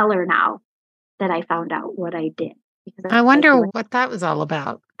even tell her now that I found out what I did. Because I wonder what that was all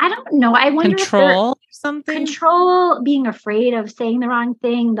about. I don't know. I wonder control or something. Control, being afraid of saying the wrong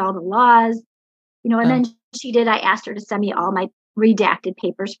thing, all the laws, and then I asked her to send me all my redacted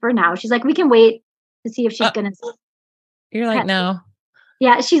papers for now. She's like, we can wait to see if she's going to. You're like, no.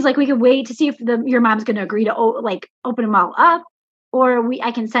 Yeah. She's like, we can wait to see if your mom's going to agree to open them all up, or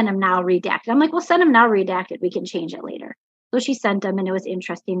I can send them now redacted. I'm like, well, send them now redacted. We can change it later. So she sent them and it was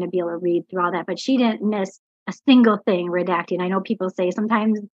interesting to be able to read through all that, but she didn't miss a single thing redacting. I know people say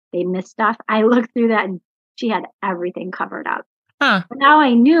sometimes they miss stuff. I looked through that and she had everything covered up. Huh. But now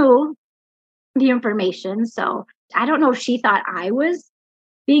I knew the information. So I don't know if she thought I was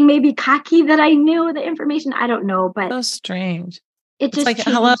being maybe cocky that I knew the information. I don't know, but so strange. it just like, changed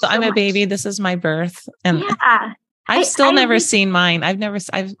hello, so I'm a much. baby. This is my birth. And Yeah. I've still never wish- seen mine. I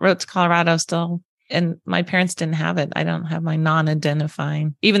wrote to Colorado still, and my parents didn't have it. I don't have my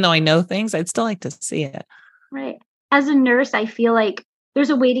non-identifying, even though I know things, I'd still like to see it. Right. As a nurse, I feel like there's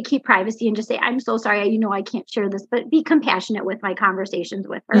a way to keep privacy and just say, I'm so sorry, I can't share this, but be compassionate with my conversations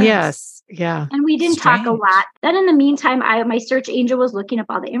with her. Yes. Yeah. And we didn't talk a lot. Then in the meantime, my search angel was looking up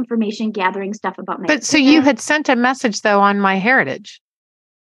all the information, gathering stuff about my But so you had sent a message though on MyHeritage.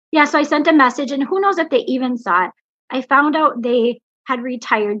 Yeah, so I sent a message, and who knows if they even saw it. I found out they had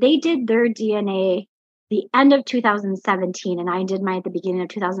retired. They did their DNA the end of 2017, and I did mine at the beginning of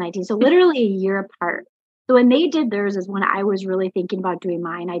 2019. So literally a year apart. So when they did theirs is when I was really thinking about doing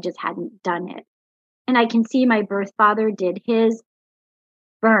mine. I just hadn't done it. And I can see my birth father did his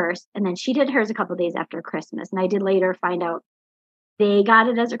first, and then she did hers a couple of days after Christmas. And I did later find out they got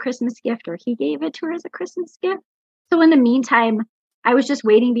it as a Christmas gift, or he gave it to her as a Christmas gift. So in the meantime, I was just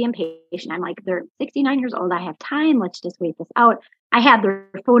waiting, being patient. I'm like, they're 69 years old. I have time. Let's just wait this out. I had their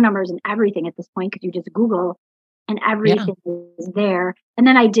phone numbers and everything at this point, because you just Google and everything is there. And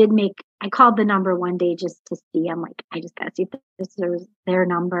then I called the number one day just to see. I'm like, I just got to see if this is their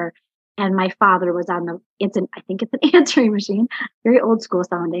number. And my father was on I think it's an answering machine, very old school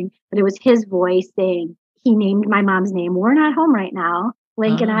sounding, but it was his voice saying, he named my mom's name. We're not home right now.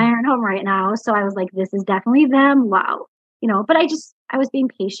 Link and I aren't home right now. So I was like, this is definitely them. Wow. But I was being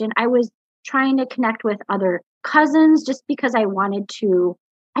patient. I was trying to connect with other cousins just because I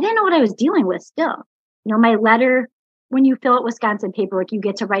didn't know what I was dealing with still. My letter, when you fill out Wisconsin paperwork, you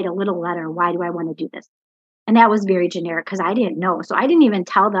get to write a little letter. Why do I want to do this? And that was very generic because I didn't know. So I didn't even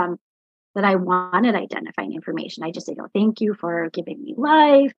tell them that I wanted identifying information. I just said, thank you for giving me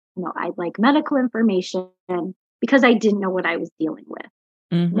life. I'd like medical information, because I didn't know what I was dealing with.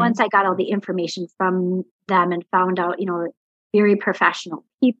 Mm-hmm. Once I got all the information from them and found out, very professional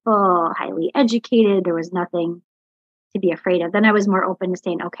people, highly educated, there was nothing to be afraid of. Then I was more open to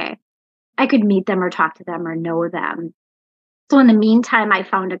saying, okay, I could meet them or talk to them or know them. So in the meantime, I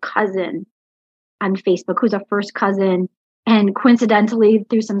found a cousin on Facebook who's a first cousin. And coincidentally,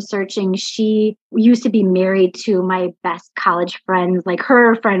 through some searching, she used to be married to my best college friends, like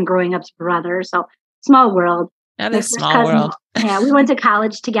her friend growing up's brother. So small world. Yeah, this small world. Yeah, we went to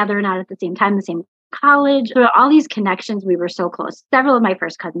college together, not at the same time, the same college. So all these connections, we were so close. Several of my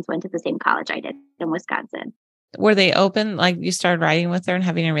first cousins went to the same college I did in Wisconsin. Were they open? Like you started writing with her and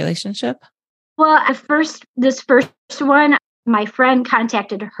having a relationship? Well, this first one, my friend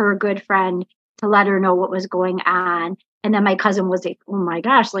contacted her good friend to let her know what was going on. And then my cousin was like, oh my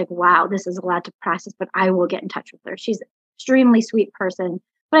gosh, like, wow, this is a lot to process, but I will get in touch with her. She's an extremely sweet person.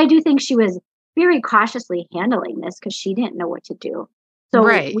 But I do think she was very cautiously handling this because she didn't know what to do. So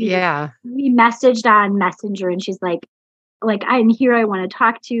we messaged on Messenger, and she's like, I'm here. I want to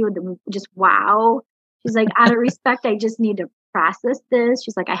talk to you. Just wow. She's like, out of respect, I just need to process this.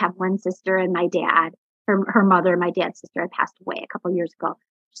 She's like, I have one sister, and my dad, her mother, my dad's sister, had passed away a couple of years ago.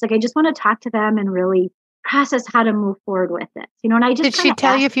 She's like, I just want to talk to them and really process how to move forward with it. And I just did she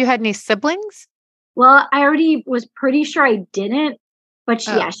tell you if you had any siblings? Well, I already was pretty sure I didn't, but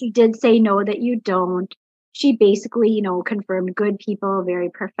she did say no, that you don't. She basically, confirmed good people, very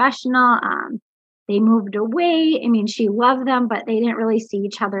professional. They moved away. I mean, she loved them, but they didn't really see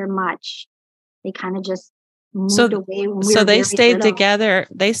each other much. They kind of just moved away. When we were they stayed together.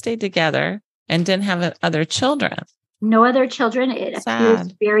 They stayed together and didn't have other children. No other children. It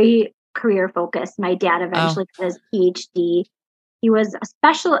was very career focused. My dad eventually got his PhD. He was a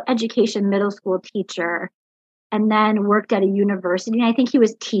special education middle school teacher and then worked at a university. And I think he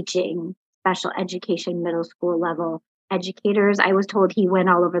was teaching special education middle school level educators. I was told he went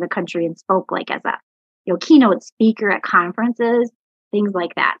all over the country and spoke like as a keynote speaker at conferences, things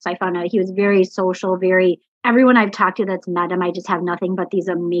like that. So I found out he was very social, everyone I've talked to that's met him, I just have nothing but these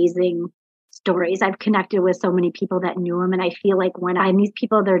amazing stories. I've connected with so many people that knew him. And I feel like when I meet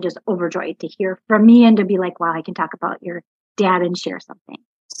people, they're just overjoyed to hear from me and to be like, wow, I can talk about your dad and share something.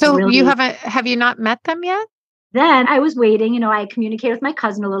 So really, have you not met them yet? Then I was waiting, I communicated with my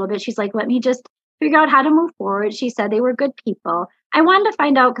cousin a little bit. She's like, let me just figure out how to move forward. She said they were good people. I wanted to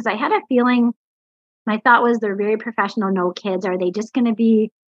find out because I had a feeling, my thought was they're very professional, no kids. Are they just going to be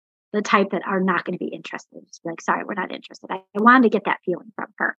the type that are not going to be interested? Just like, sorry, we're not interested. I wanted to get that feeling from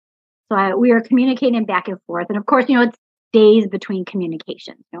her. So we were communicating back and forth. And of course, it's days between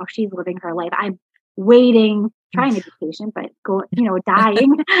communications. She's living her life. I'm waiting, trying to be patient, but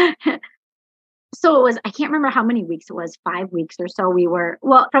dying. So it was, I can't remember how many weeks it was, 5 weeks or so.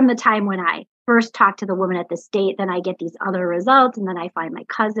 From the time when I first talked to the woman at the state, then I get these other results, and then I find my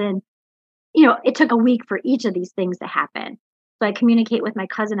cousin. It took a week for each of these things to happen. So I communicate with my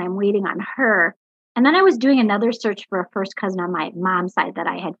cousin. I'm waiting on her. And then I was doing another search for a first cousin on my mom's side that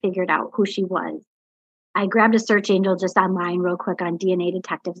I had figured out who she was. I grabbed a search angel just online real quick on DNA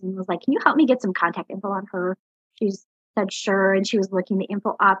detectives and was like, can you help me get some contact info on her? She said, sure. And she was looking the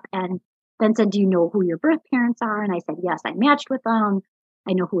info up and then said, do you know who your birth parents are? And I said, yes, I matched with them.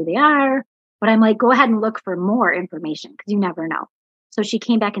 I know who they are. But I'm like, go ahead and look for more information because you never know. So she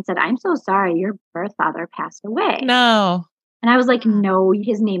came back and said, I'm so sorry, your birth father passed away. No. And I was like, no,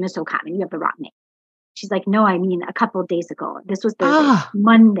 his name is so common. You have the wrong name. She's like, no, I mean, a couple of days ago. This was Thursday,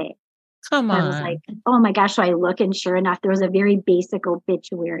 Monday. Come on. I was like, oh my gosh. So I look, and sure enough, there was a very basic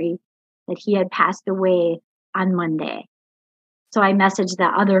obituary that he had passed away on Monday. So I messaged the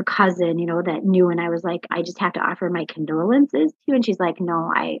other cousin, that knew. And I was like, I just have to offer my condolences to you. And she's like,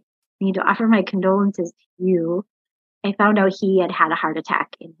 no, I need to offer my condolences to you. I found out he had had a heart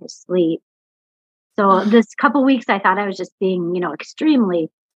attack in his sleep. So this couple weeks, I thought I was just being, extremely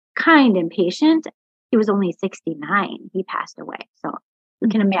kind and patient. He was only 69. He passed away. So you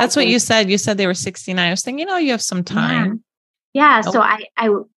can imagine. That's what you said. You said they were 69. I was thinking, you have some time. Yeah. So I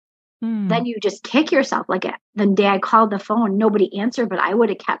then you just kick yourself. Like the day I called the phone, nobody answered, but I would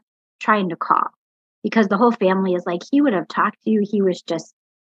have kept trying to call because the whole family is like, he would have talked to you. He was just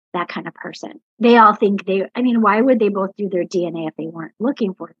that kind of person. They all think why would they both do their DNA if they weren't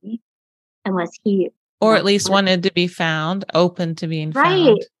looking for me? Unless he... Or at least wanted to be found, open to being found.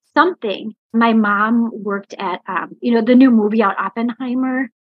 Right. Something. My mom worked at, the new movie out, Oppenheimer.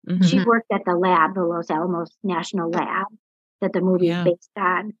 Mm-hmm. She worked at the lab, the Los Alamos National Lab that the movie is based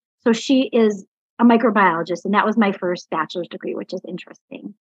on. So she is a microbiologist, and that was my first bachelor's degree, which is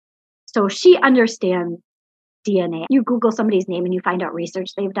interesting. So she understands DNA. You Google somebody's name and you find out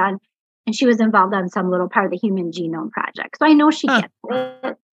research they've done. And she was involved on some little part of the Human Genome Project. So I know she gets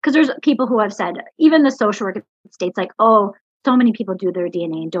it. Because there's people who have said, even the social work states like, oh, so many people do their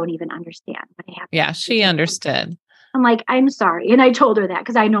DNA and don't even understand what happened. Yeah, she understood. I'm like, I'm sorry. And I told her that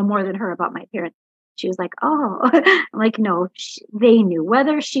because I know more than her about my parents. She was like, oh, I'm like, no, they knew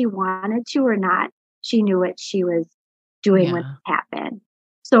whether she wanted to or not. She knew what she was doing when it happened.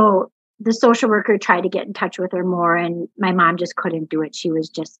 So the social worker tried to get in touch with her more, and my mom just couldn't do it. She was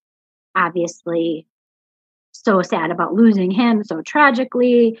just obviously so sad about losing him so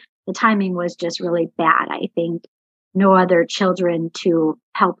tragically. The timing was just really bad. I think no other children to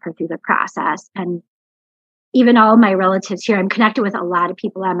help her through the process. And even all my relatives here, I'm connected with a lot of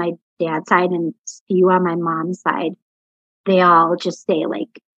people on my dad's side and few on my mom's side. They all just say,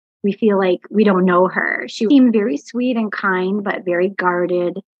 like, we feel like we don't know her. She seemed very sweet and kind, but very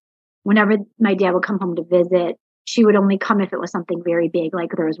guarded. Whenever my dad would come home to visit, she would only come if it was something very big.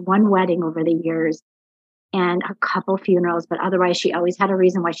 Like there was one wedding over the years and a couple funerals, but otherwise she always had a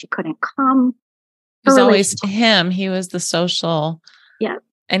reason why she couldn't come. It was always him. He was the social. Yeah.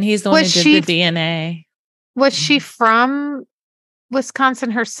 And he's the one who did the DNA. Was she from Wisconsin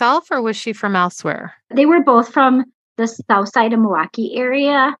herself, or was she from elsewhere? They were both from the south side of Milwaukee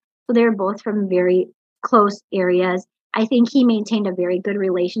area. So they were both from very close areas. I think he maintained a very good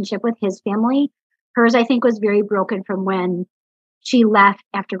relationship with his family. Hers, I think, was very broken from when she left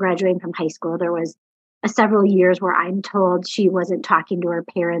after graduating from high school. There was several years where I'm told she wasn't talking to her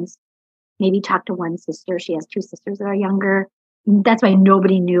parents, maybe talked to one sister. She has two sisters that are younger. That's why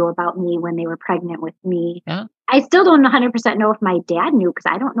nobody knew about me when they were pregnant with me. Yeah. I still don't 100% know if my dad knew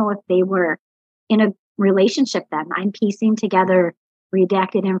because I don't know if they were in a relationship then. I'm piecing together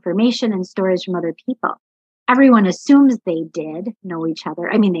redacted information and stories from other people. Everyone assumes they did know each other.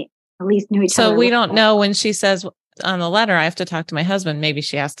 I mean, they at least knew each other. So we don't know when she says on the letter, I have to talk to my husband. Maybe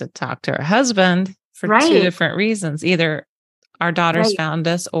she has to talk to her husband for two different reasons. Either our daughters found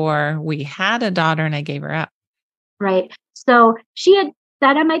us or we had a daughter and I gave her up. Right. So she had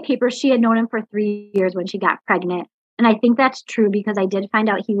said on my paper, she had known him for 3 years when she got pregnant. And I think that's true because I did find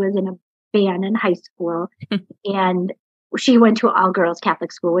out he was in a band in high school and she went to an all-girls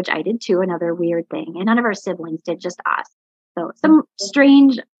Catholic school, which I did too, another weird thing. And none of our siblings did, just us. So some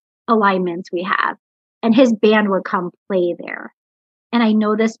strange alignments we have. And his band would come play there. And I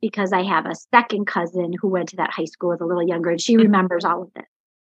know this because I have a second cousin who went to that high school, was a little younger, and she remembers all of this.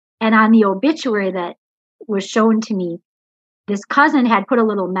 And on the obituary that was shown to me, this cousin had put a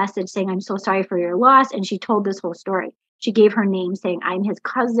little message saying, I'm so sorry for your loss. And she told this whole story. She gave her name saying, I'm his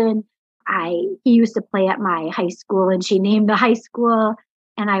cousin. He used to play at my high school, and she named the high school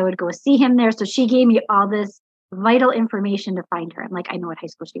and I would go see him there. So she gave me all this vital information to find her. I'm like, I know what high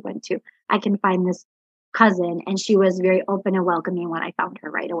school she went to. I can find this cousin. And she was very open and welcoming when I found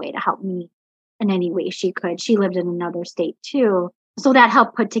her right away to help me in any way she could. She lived in another state too. So that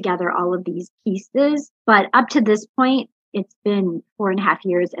helped put together all of these pieces. But up to this point, it's been 4.5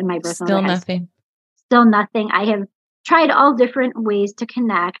 years and my birth Still nothing. Still nothing. I have tried all different ways to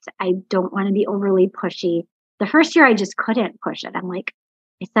connect. I don't want to be overly pushy. The first year I just couldn't push it. I'm like,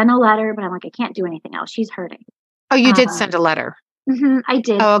 I sent a letter, but I'm like, I can't do anything else. She's hurting. Oh, you did send a letter. I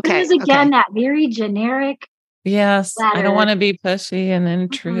did. Oh, okay. It was again that very generic. Yes. letter. I don't want to be pushy and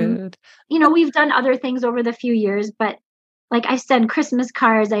intrude. We've done other things over the few years, but like I send Christmas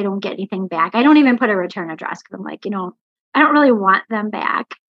cards, I don't get anything back. I don't even put a return address because I'm like, I don't really want them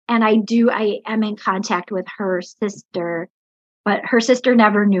back. And I am in contact with her sister, but her sister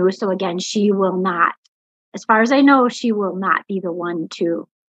never knew. So again, she will not, as far as I know, she will not be the one to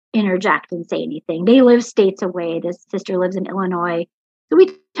interject and say anything. They live states away. This sister lives in Illinois. So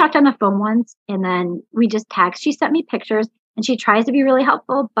we talked on the phone once and then we just text. She sent me pictures and she tries to be really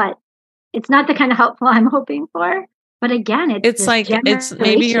helpful, but it's not the kind of helpful I'm hoping for. But again, it's like, it's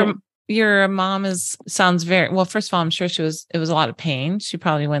maybe your mom sounds very, well, first of all, I'm sure it was a lot of pain she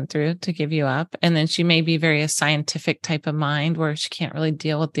probably went through to give you up. And then she may be very a scientific type of mind where she can't really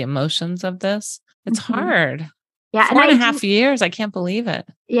deal with the emotions of this. It's hard. Yeah. 4.5 years. I can't believe it.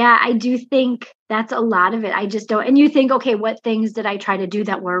 Yeah. I do think that's a lot of it. I just don't. And you think, okay, what things did I try to do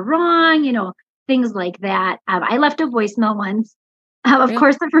that were wrong? Things like that. I left a voicemail once. Of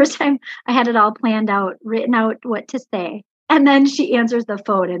course, the first time I had it all planned out, written out what to say. And then she answers the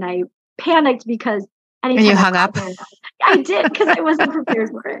phone and I panicked because anytime you hung up? I did because I wasn't prepared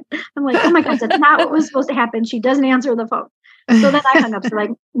for it. I'm like, oh my gosh, that's not what was supposed to happen. She doesn't answer the phone. So then I hung up. So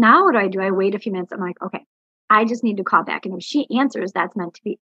like, now what do? I wait a few minutes. I'm like, okay, I just need to call back. And if she answers, that's meant to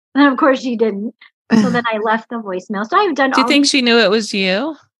be. And of course she didn't. So then I left the voicemail. So I've done Do you think she knew it was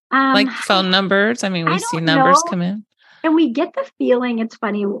you? Like phone numbers? I mean, we see numbers come in. And we get the feeling, it's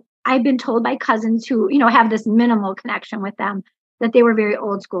funny, I've been told by cousins who, have this minimal connection with them, that they were very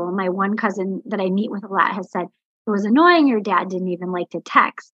old school. My one cousin that I meet with a lot has said, it was annoying your dad didn't even like to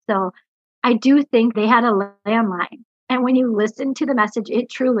text. So I do think they had a landline. And when you listen to the message, it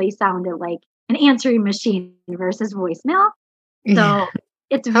truly sounded like an answering machine versus voicemail. So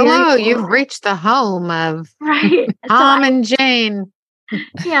it's hello, you've reached the home of Tom and Jane.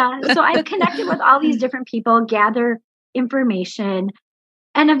 Yeah. So I've connected with all these different people, gather information.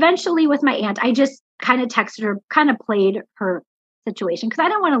 And eventually with my aunt, I just kind of texted her, kind of played her situation because I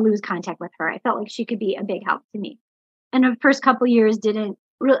didn't want to lose contact with her. I felt like she could be a big help to me. And the first couple of years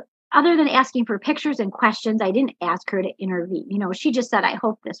other than asking for pictures and questions, I didn't ask her to intervene. She just said, I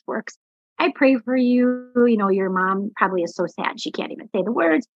hope this works. I pray for you. Your mom probably is so sad she can't even say the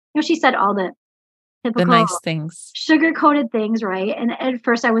words. She said all the typical nice things, sugar-coated things, right? And at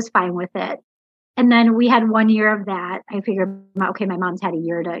first I was fine with it. And then we had 1 year of that. I figured, okay, my mom's had a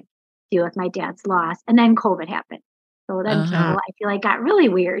year to deal with my dad's loss. And then COVID happened. So then people, I feel like, got really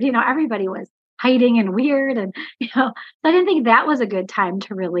weird. Everybody was hiding and weird. And, so I didn't think that was a good time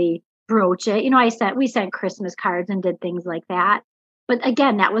to really broach it. We sent Christmas cards and did things like that. But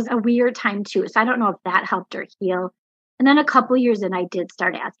again, that was a weird time too. So I don't know if that helped her heal. And then a couple of years in, I did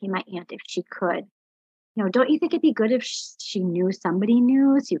start asking my aunt if she could. Don't you think it'd be good if she knew somebody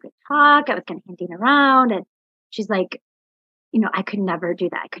knew so you could talk? I was kind of hinting around. And she's like, I could never do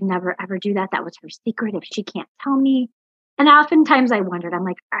that. I could never, ever do that. That was her secret if she can't tell me. And oftentimes I wondered, I'm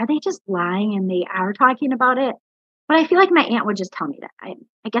like, are they just lying and they are talking about it? But I feel like my aunt would just tell me that.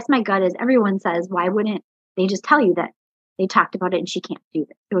 I guess my gut is everyone says, why wouldn't they just tell you that they talked about it and she can't do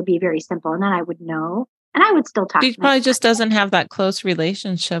it? It would be very simple. And then I would know. And I would still talk. She probably just doesn't have that close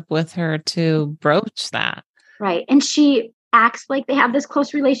relationship with her to broach that. Right. And she acts like they have this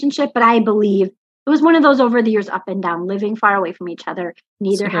close relationship, but I believe it was one of those over the years up and down, living far away from each other.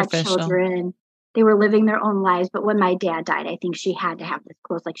 Neither had children. They were living their own lives. But when my dad died, I think she had to have this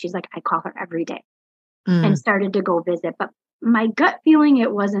close. Like she's like, I call her every day and started to go visit. But my gut feeling,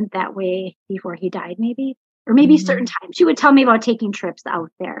 it wasn't that way before he died, maybe. Or maybe certain times. She would tell me about taking trips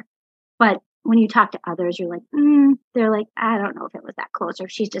out there. But when you talk to others, you're like, they're like, I don't know if it was that close, or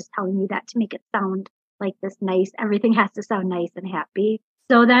she's just telling you that to make it sound like this nice. Everything has to sound nice and happy.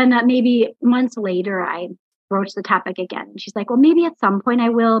 So then maybe months later, I broached the topic again. And she's like, well, maybe at some point I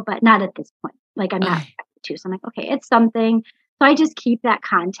will, but not at this point. Like I'm not expected to. So I'm like, okay, it's something. So I just keep that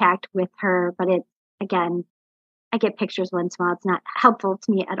contact with her. But again, I get pictures once in a while. It's not helpful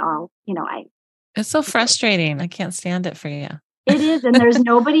to me at all. It's so frustrating. I can't stand it for you. It is. And there's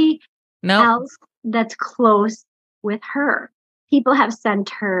nobody else that's close with her. People have sent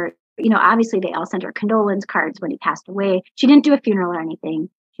her, Obviously they all sent her condolence cards when he passed away. She didn't do a funeral or anything.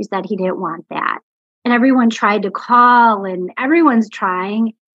 She said he didn't want that. And everyone tried to call, and everyone's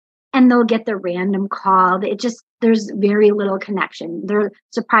trying, and they'll get the random call. There's very little connection. They're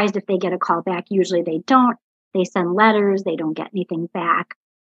surprised if they get a call back. Usually they don't. They send letters. They don't get anything back.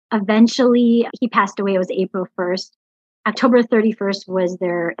 Eventually, he passed away. It was April 1st. October 31st was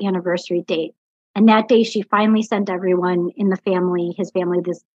their anniversary date. And that day, she finally sent everyone in the family, his family,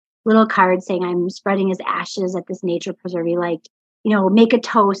 this little card saying, I'm spreading his ashes at this nature preserve. He liked, make a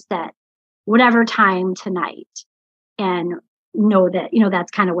toast at whatever time tonight. And know that,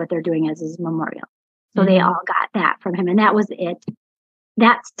 that's kind of what they're doing as his memorial. So they all got that from him. And that was it.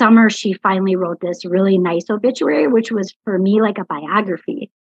 That summer, she finally wrote this really nice obituary, which was for me like a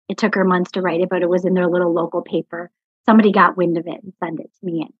biography. It took her months to write it, but it was in their little local paper. Somebody got wind of it and sent it to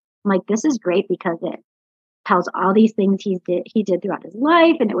me. And I'm like, this is great because it tells all these things he did throughout his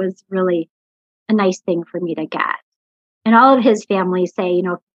life. And it was really a nice thing for me to get. And all of his family say,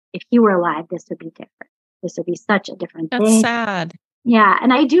 if he were alive, this would be different. This would be such a different thing. That's sad. Yeah.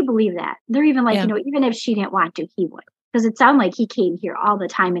 And I do believe that. They're even like, even if she didn't want to, he would. Because it sounded like he came here all the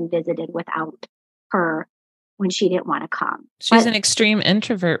time and visited without her when she didn't want to come. She's an extreme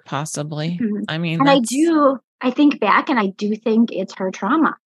introvert, possibly. Mm-hmm. I mean, and I think back and I do think it's her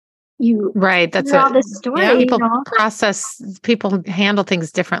trauma. Right. That's all this story. Yeah, people handle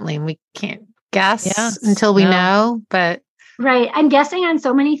things differently, and we can't guess until we know. But right. I'm guessing on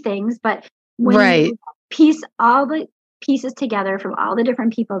so many things, but when you piece all the pieces together from all the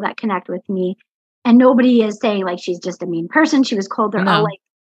different people that connect with me, and nobody is saying like she's just a mean person, she was cold. They're all like,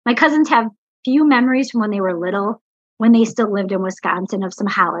 my cousins have few memories from when they were little, when they still lived in Wisconsin, of some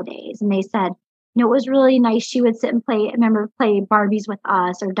holidays. And they said, it was really nice. She would sit and play Barbies with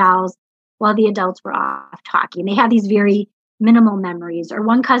us or dolls while the adults were off talking. They have these very minimal memories. Or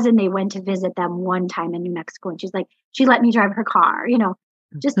one cousin, they went to visit them one time in New Mexico. And she's like, she let me drive her car,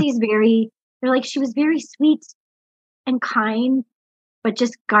 just these they're like, she was very sweet and kind, but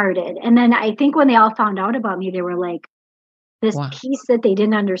just guarded. And then I think when they all found out about me, they were like, this piece that they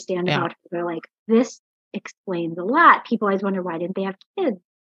didn't understand about her, they're like, this explains a lot. People always wonder, why didn't they have kids?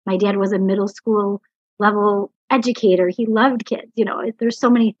 My dad was a middle school level educator. He loved kids. There's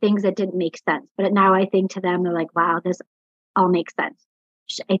so many things that didn't make sense. But now I think to them, they're like, wow, this all makes sense.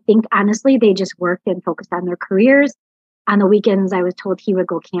 I think, honestly, they just worked and focused on their careers. On the weekends, I was told he would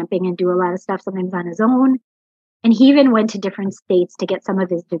go camping and do a lot of stuff, sometimes on his own. And he even went to different states to get some of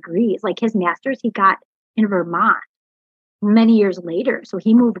his degrees. Like his master's, he got in Vermont many years later. So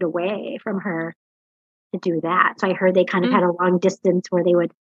he moved away from her to do that. So I heard they kind of had a long distance where they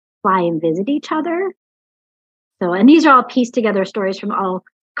would fly and visit each other. So, and these are all pieced together stories from all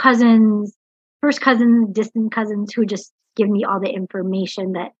cousins, first cousins, distant cousins, who just give me all the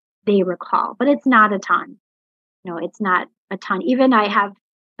information that they recall. But it's not a ton. It's not a ton. Even I have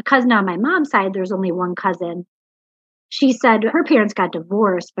a cousin on my mom's side. There's only one cousin. She said her parents got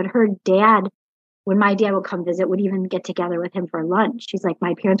divorced, but her dad, when my dad would come visit, would even get together with him for lunch. She's like,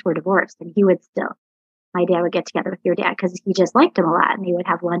 my parents were divorced, and my dad would get together with your dad because he just liked him a lot, and they would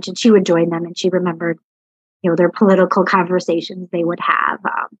have lunch, and she would join them, and she remembered, their political conversations they would have.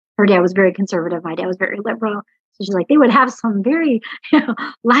 Her dad was very conservative. My dad was very liberal. So she's like, they would have some very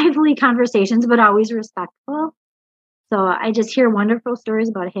lively conversations, but always respectful. So I just hear wonderful stories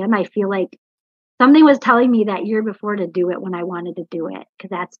about him. I feel like something was telling me that year before to do it when I wanted to do it, because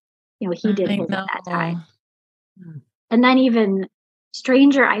that's, he did his at that time. And then even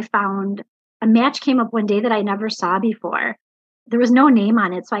stranger, I found a match came up one day that I never saw before. There was no name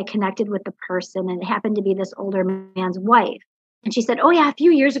on it. So I connected with the person, and it happened to be this older man's wife. And she said, oh yeah, a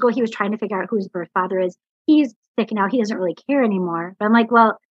few years ago, he was trying to figure out who his birth father is. He's sick now. He doesn't really care anymore. But I'm like,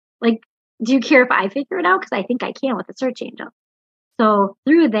 well, do you care if I figure it out? Because I think I can with a search angel. So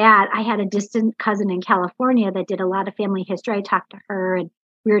through that, I had a distant cousin in California that did a lot of family history. I talked to her, and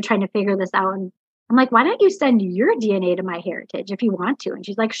we were trying to figure this out. And I'm like, why don't you send your DNA to my heritage if you want to? And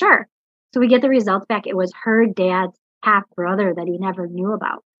she's like, sure. So we get the results back. It was her dad's half brother that he never knew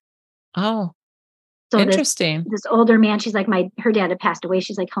about. Oh, so interesting. This older man, she's like, her dad had passed away.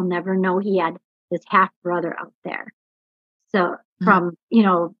 She's like, he'll never know he had this half brother out there. So from,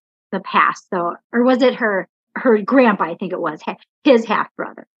 the past. So, or was it her grandpa? I think it was his half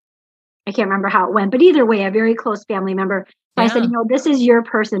brother. I can't remember how it went, but either way, a very close family member. So I said, this is your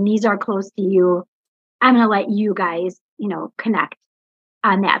person. These are close to you. I'm going to let you guys, connect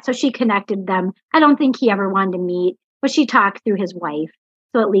on that. So she connected them. I don't think he ever wanted to meet, but she talked through his wife.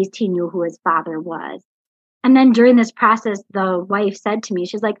 So at least he knew who his father was. And then during this process, the wife said to me,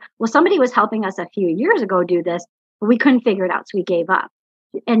 she's like, well, somebody was helping us a few years ago do this, but we couldn't figure it out. So we gave up.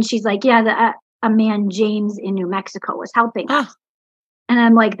 And she's like, yeah, a man, James, in New Mexico was helping us. And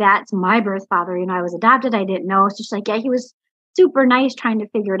I'm like, that's my birth father. I was adopted. I didn't know. So she's like, yeah, he was super nice trying to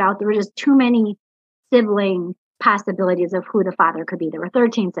figure it out. There were just too many sibling possibilities of who the father could be. There were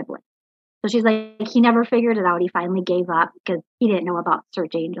 13 siblings. So she's like, he never figured it out. He finally gave up because he didn't know about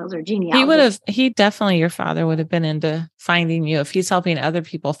search angels or genealogy. Your father would have been into finding you if he's helping other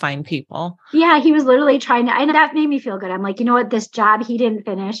people find people. Yeah, he was literally trying to, and that made me feel good. I'm like, you know what, this job he didn't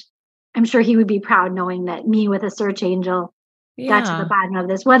finish. I'm sure he would be proud knowing that me with a search angel got to the bottom of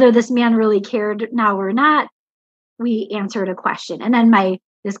this. Whether this man really cared now or not, we answered a question. And then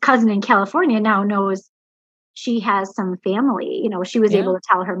this cousin in California now knows she has some family. She was able to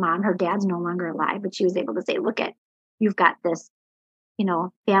tell her mom, her dad's no longer alive, but she was able to say, look you've got this,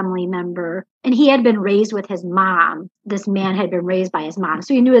 family member. And he had been raised with his mom. This man had been raised by his mom.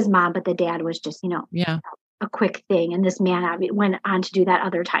 So he knew his mom, but the dad was just, a quick thing. And this man went on to do that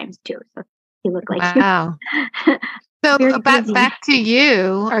other times too. So he looked like, wow. So back to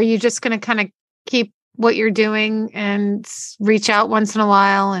you. Are you just going to kind of keep what you're doing and reach out once in a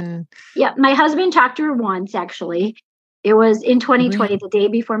while? And yeah, my husband talked to her once, actually. It was in 2020, the day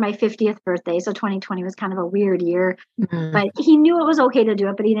before my 50th birthday. So 2020 was kind of a weird year, but he knew it was okay to do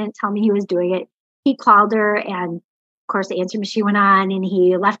it, but he didn't tell me he was doing it. He called her, and of course the answering machine went on, and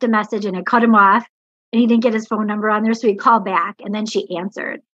he left a message and it cut him off, and he didn't get his phone number on there. So he called back, and then she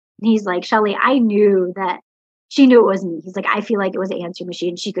answered, and he's like, Shelley, I knew that she knew it was me. He's like, I feel like it was the answering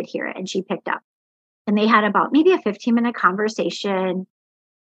machine. She could hear it, and she picked up. And they had about maybe a 15-minute conversation.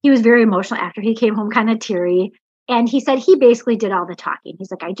 He was very emotional after he came home, kind of teary. And he said he basically did all the talking. He's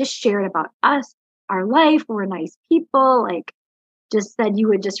like, I just shared about us, our life. We're nice people. Like, just said you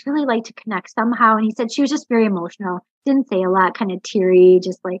would just really like to connect somehow. And he said she was just very emotional. Didn't say a lot, kind of teary,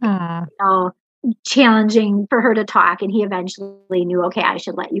 just like, challenging for her to talk. And he eventually knew, okay, I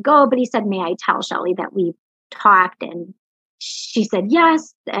should let you go. But he said, may I tell Shelley that we talked? And she said,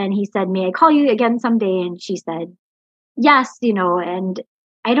 yes. And he said, may I call you again someday? And she said, yes, and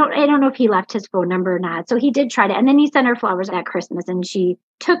I don't know if he left his phone number or not. So he did try to, and then he sent her flowers at Christmas and she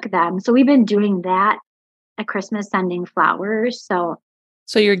took them. So we've been doing that at Christmas, sending flowers. So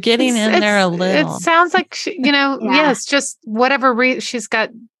you're getting in there a little. It sounds like, yes, just whatever she's got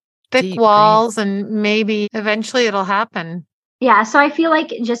thick deep walls grief. And maybe eventually it'll happen. Yeah. So I feel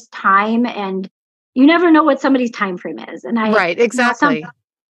like just time, and you never know what somebody's time frame is. And right, exactly.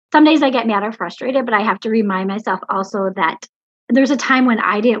 Some days I get mad or frustrated, but I have to remind myself also that there's a time when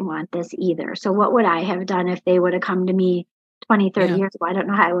I didn't want this either. So what would I have done if they would have come to me 20, 30 years ago? I don't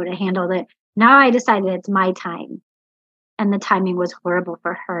know how I would have handled it. Now I decided it's my time. And the timing was horrible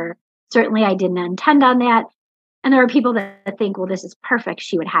for her. Certainly I didn't intend on that. And there are people that think, well, this is perfect.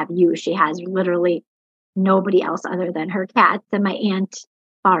 She would have you. She has literally nobody else other than her cats and my aunt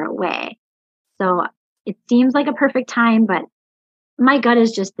far away. So it seems like a perfect time, but my gut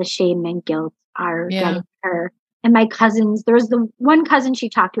is just the shame and guilt are getting her. And my cousins, there was the one cousin she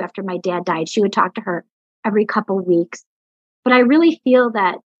talked to after my dad died. She would talk to her every couple weeks. But I really feel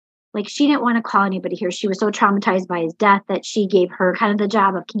that like she didn't want to call anybody here. She was so traumatized by his death that she gave her kind of the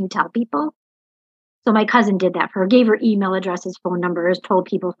job of, can you tell people? So my cousin did that for her, gave her email addresses, phone numbers, told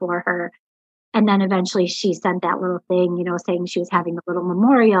people for her. And then eventually she sent that little thing, saying she was having a little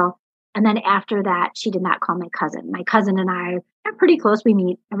memorial. And then after that, she did not call my cousin. My cousin and I are pretty close. We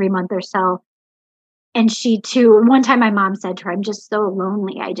meet every month or so. And she too, one time my mom said to her, I'm just so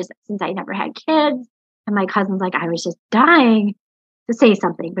lonely. Since I never had kids. And my cousin's like, I was just dying to say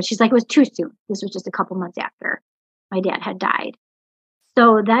something. But she's like, it was too soon. This was just a couple months after my dad had died.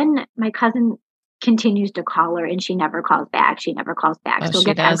 So then my cousin continues to call her and she never calls back. She never calls back. So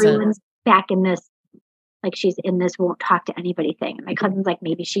everyone's back in this, like she's in this won't talk to anybody thing. And my cousin's like,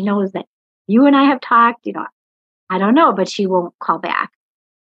 maybe she knows that you and I have talked, I don't know, but she won't call back.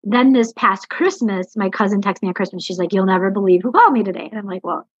 Then this past Christmas, my cousin texted me on Christmas. She's like, you'll never believe who called me today. And I'm like,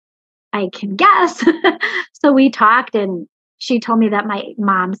 well, I can guess. So we talked and she told me that my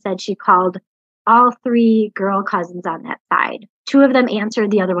mom said she called all 3 girl cousins on that side. 2 of them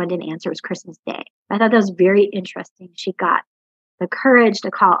answered. The other one didn't answer. It was Christmas Day. I thought that was very interesting. She got the courage to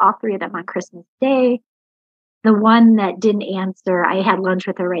call all 3 of them on Christmas Day. The one that didn't answer, I had lunch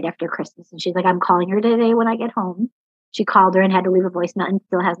with her right after Christmas. And she's like, I'm calling her today when I get home. She called her and had to leave a voicemail and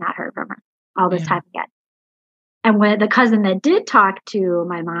still has not heard from her all this time again. And when the cousin that did talk to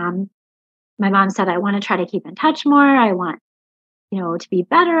my mom said, I want to try to keep in touch more. I want, to be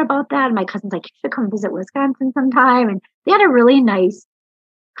better about that. And my cousin's like, you should come visit Wisconsin sometime. And they had a really nice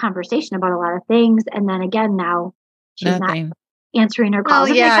conversation about a lot of things. And then again, now she's not answering her calls.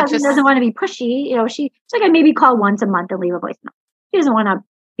 My cousin doesn't want to be pushy. She's like, I maybe call once a month and leave a voicemail. she doesn't want to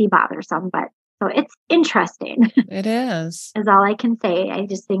be bothersome, but so it's interesting. It is all I can say. I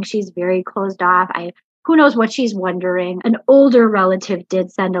just think she's very closed off. Who knows what she's wondering. An older relative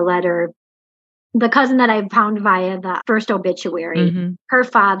did send a letter. The cousin that I found via the first obituary, her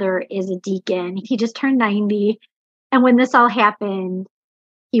father is a deacon. He just turned 90. And when this all happened,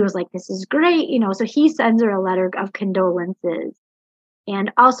 he was like, this is great. So he sends her a letter of condolences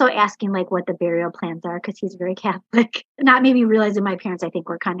and also asking like what the burial plans are, because he's very Catholic. Not maybe realizing my parents, I think,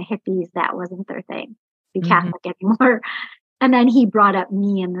 were kind of hippies. That wasn't their thing, be Catholic anymore. And then he brought up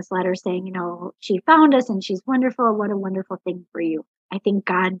me in this letter saying, she found us and she's wonderful. What a wonderful thing for you. I think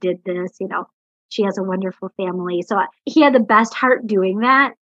God did this, she has a wonderful family. So he had the best heart doing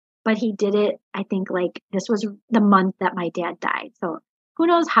that, but he did it. I think like this was the month that my dad died. So who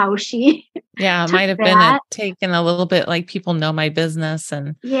knows how she it might have been taken a little bit like people know my business.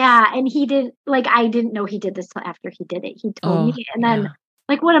 And and he did, like, I didn't know he did this till after he did it. He told me, and then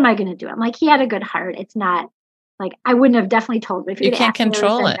like, what am I going to do? I'm like, he had a good heart. It's not like, I wouldn't have definitely told him. If you can't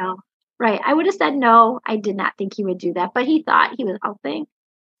control it. No. Right. I would have said no. I did not think he would do that, but he thought he was helping.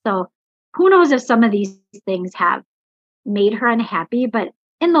 So who knows if some of these things have made her unhappy, but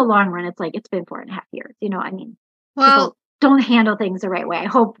in the long run, it's like, it's been 4.5 years. People don't handle things the right way. I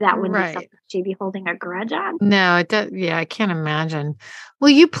hope that wouldn't be something she'd be holding a grudge on. No, it does. Yeah, I can't imagine. Will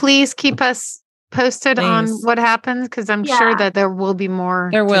you please keep us posted on what happens? Because I'm sure that there will be more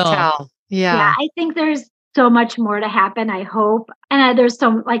to tell. Yeah, I think there's so much more to happen, I hope. And there's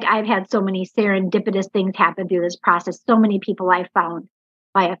I've had so many serendipitous things happen through this process. So many people I found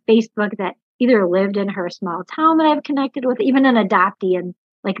via Facebook that either lived in her small town that I've connected with, even an adoptee and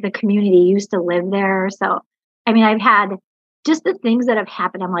like the community used to live there. So, I mean, I've had just the things that have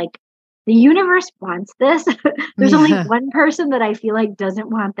happened. I'm like, the universe wants this. There's only one person that I feel like doesn't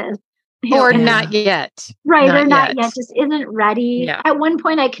want this. Or not yet. Right. They're not yet, just isn't ready. Yeah. At one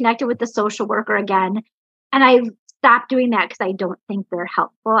point I connected with the social worker again, and I stopped doing that because I don't think they're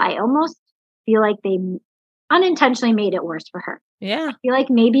helpful. I almost feel like they unintentionally made it worse for her. Yeah. I feel like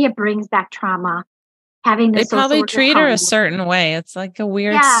maybe it brings back trauma. Having they probably treat her a certain way. It's like a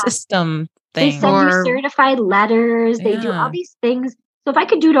weird system thing. They send you certified letters. They do all these things. So if I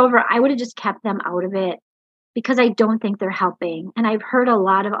could do it over, I would have just kept them out of it because I don't think they're helping. And I've heard a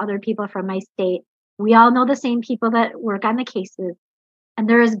lot of other people from my state. We all know the same people that work on the cases. And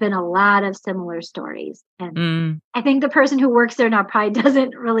there has been a lot of similar stories. And I think the person who works there now probably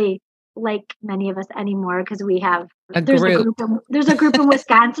doesn't really like many of us anymore because we have there's a group in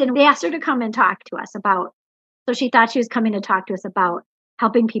Wisconsin. They asked her to come and talk to us about, so she thought she was coming to talk to us about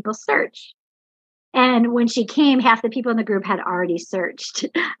helping people search. And when she came, half the people in the group had already searched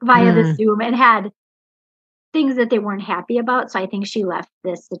via the Zoom and had things that they weren't happy about. So I think she left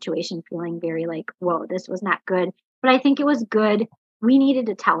this situation feeling very like, whoa, this was not good. But I think it was good. We needed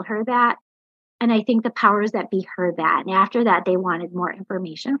to tell her that. And I think the powers that be heard that. And after that, they wanted more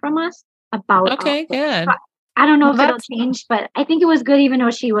information from us about. Okay, good. I don't know if it'll change, but I think it was good, even though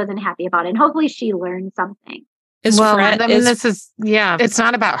she wasn't happy about it. And hopefully she learned something. It's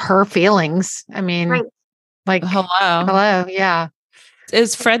not about her feelings. I mean, like, hello. Yeah.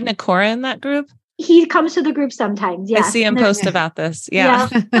 Is Fred Nicora in that group? He comes to the group sometimes. Yeah. I see him post about this. Yeah.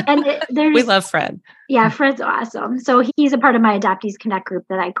 And we love Fred. Yeah. Fred's awesome. So he's a part of my Adoptees Connect group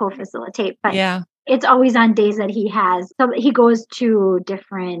that I co-facilitate, but it's always on days that he has. So he goes to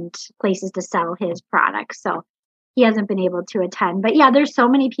different places to sell his products. So he hasn't been able to attend, but there's so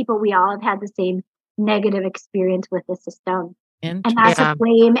many people. We all have had the same negative experience with the system, and not to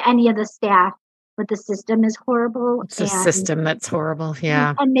blame any of the staff, but the system is horrible. It's a system that's horrible.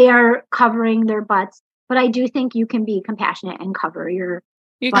 Yeah. And they are covering their butts. But I do think you can be compassionate and cover your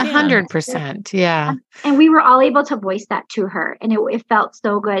 100%. Yeah. And we were all able to voice that to her. And it felt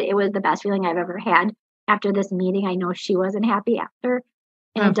so good. It was the best feeling I've ever had after this meeting. I know she wasn't happy after.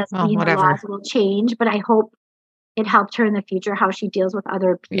 And it doesn't mean the laws will change, but I hope it helped her in the future, how she deals with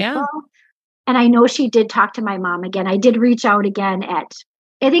other people. Yeah. And I know she did talk to my mom again. I did reach out again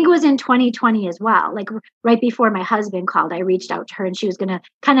I think it was in 2020 as well. Like right before my husband called, I reached out to her and she was going to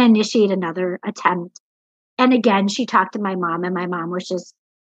kind of initiate another attempt. And again, she talked to my mom, and my mom was just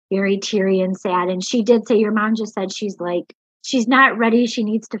very teary and sad. And she did say, your mom just said she's not ready. She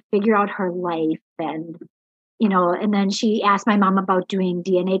needs to figure out her life. And, and then she asked my mom about doing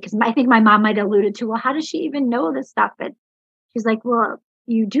DNA, because I think my mom might have alluded to, well, how does she even know this stuff? And she's like, well,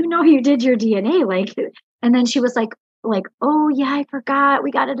 you do know you did your DNA. And then she was like, oh yeah, I forgot.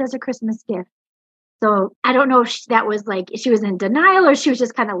 We got it as a Christmas gift. So I don't know if that was like, she was in denial or she was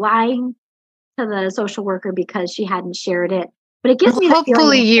just kind of lying to the social worker because she hadn't shared it. But it gives me the feeling.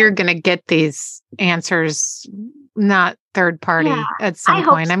 Hopefully you're going to get these answers, not third party at some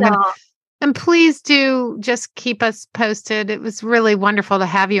point. And please do just keep us posted. It was really wonderful to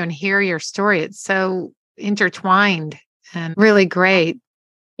have you and hear your story. It's so intertwined and really great.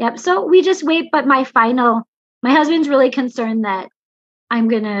 Yep. So we just wait. But my husband's really concerned that I'm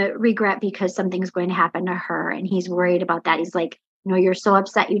going to regret because something's going to happen to her. And he's worried about that. He's like, you're so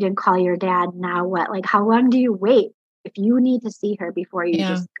upset you didn't call your dad. Now what? Like, how long do you wait if you need to see her before you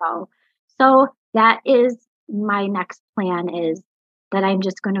just go? So that is my next plan, is that I'm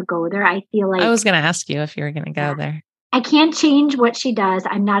just going to go there. I feel like I was going to ask you if you were going to go there. I can't change what she does.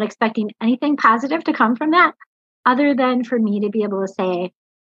 I'm not expecting anything positive to come from that, other than for me to be able to say,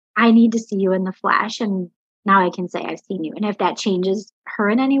 I need to see you in the flesh. And now I can say I've seen you. And if that changes her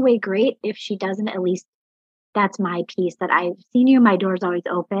in any way, great. If she doesn't, at least that's my piece, that I've seen you. My door's always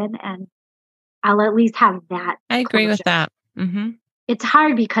open, and I'll at least have that. I agree with that. Mm-hmm. It's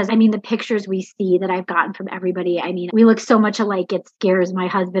hard because, the pictures we see that I've gotten from everybody, we look so much alike. It scares my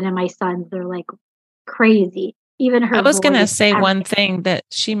husband and my sons. They're like crazy. Even her. I was going to say one thing, that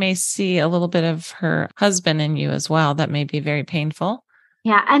she may see a little bit of her husband in you as well. That may be very painful.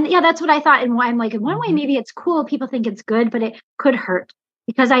 Yeah. And that's what I thought. And why I'm like, in one way, maybe it's cool. People think it's good, but it could hurt,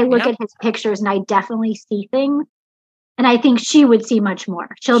 because I look at his pictures and I definitely see things. And I think she would see much more.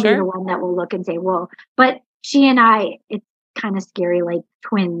 She'll be the one that will look and say, whoa. But she and I, it's kind of scary, like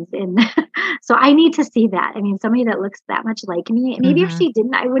twins. And so I need to see that. Somebody that looks that much like me, maybe if she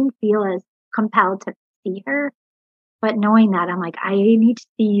didn't, I wouldn't feel as compelled to see her. But knowing that, I'm like, I need to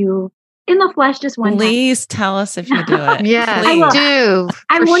see you in the flesh just one time. Please tell us if you do it. Yes, I do.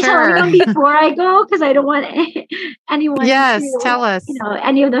 I won't tell anyone before I go, because I don't want anyone to tell us.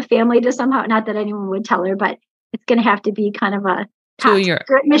 Any of the family to somehow, not that anyone would tell her, but it's going to have to be kind of a to your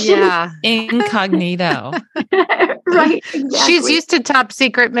mission. Yeah. Incognito. Right. Exactly. She's used to top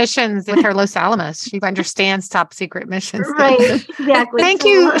secret missions with her Los Alamos. She understands top secret missions. Right. Exactly. Thank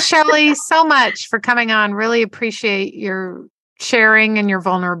you, Shelley, so much for coming on. Really appreciate your sharing and your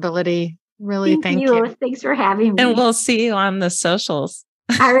vulnerability. Really, thank you. Thanks for having me. And we'll see you on the socials.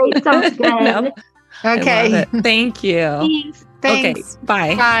 All right. Sounds good. Okay. Thank you. Thanks. Okay.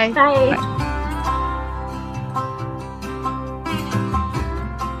 Bye. Bye. Bye.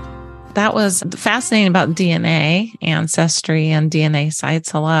 That was fascinating about DNA, ancestry, and DNA sites.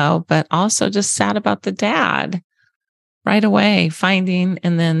 Hello, but also just sad about the dad right away, finding,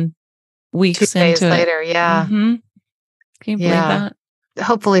 and then weeks 2 days into later. Yeah. Mm-hmm. Can you believe that?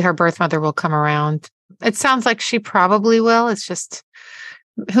 Hopefully her birth mother will come around. It sounds like she probably will. It's just,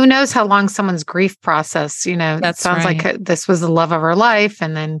 who knows how long someone's grief process, That sounds like this was the love of her life.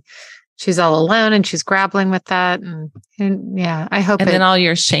 And then she's all alone and she's grappling with that. And yeah, I hope. And then all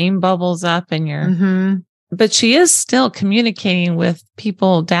your shame bubbles up and but she is still communicating with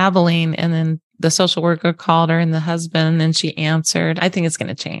people dabbling. And then the social worker called her and the husband, and she answered. I think it's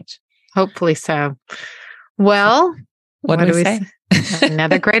going to change. Hopefully so. Well, what do we say?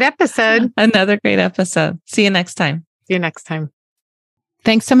 Another great episode. Another great episode. See you next time. See you next time.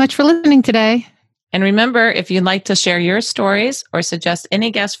 Thanks so much for listening today. And remember, if you'd like to share your stories or suggest any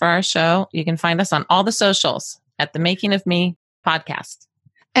guests for our show, you can find us on all the socials at the Making of Me podcast.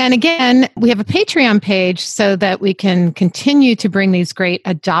 And again, we have a Patreon page so that we can continue to bring these great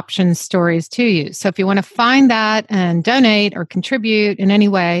adoption stories to you. So if you want to find that and donate or contribute in any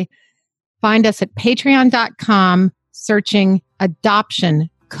way, find us at patreon.com, searching adoption,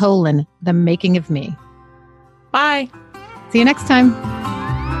 the Making of Me. Bye. See you next time.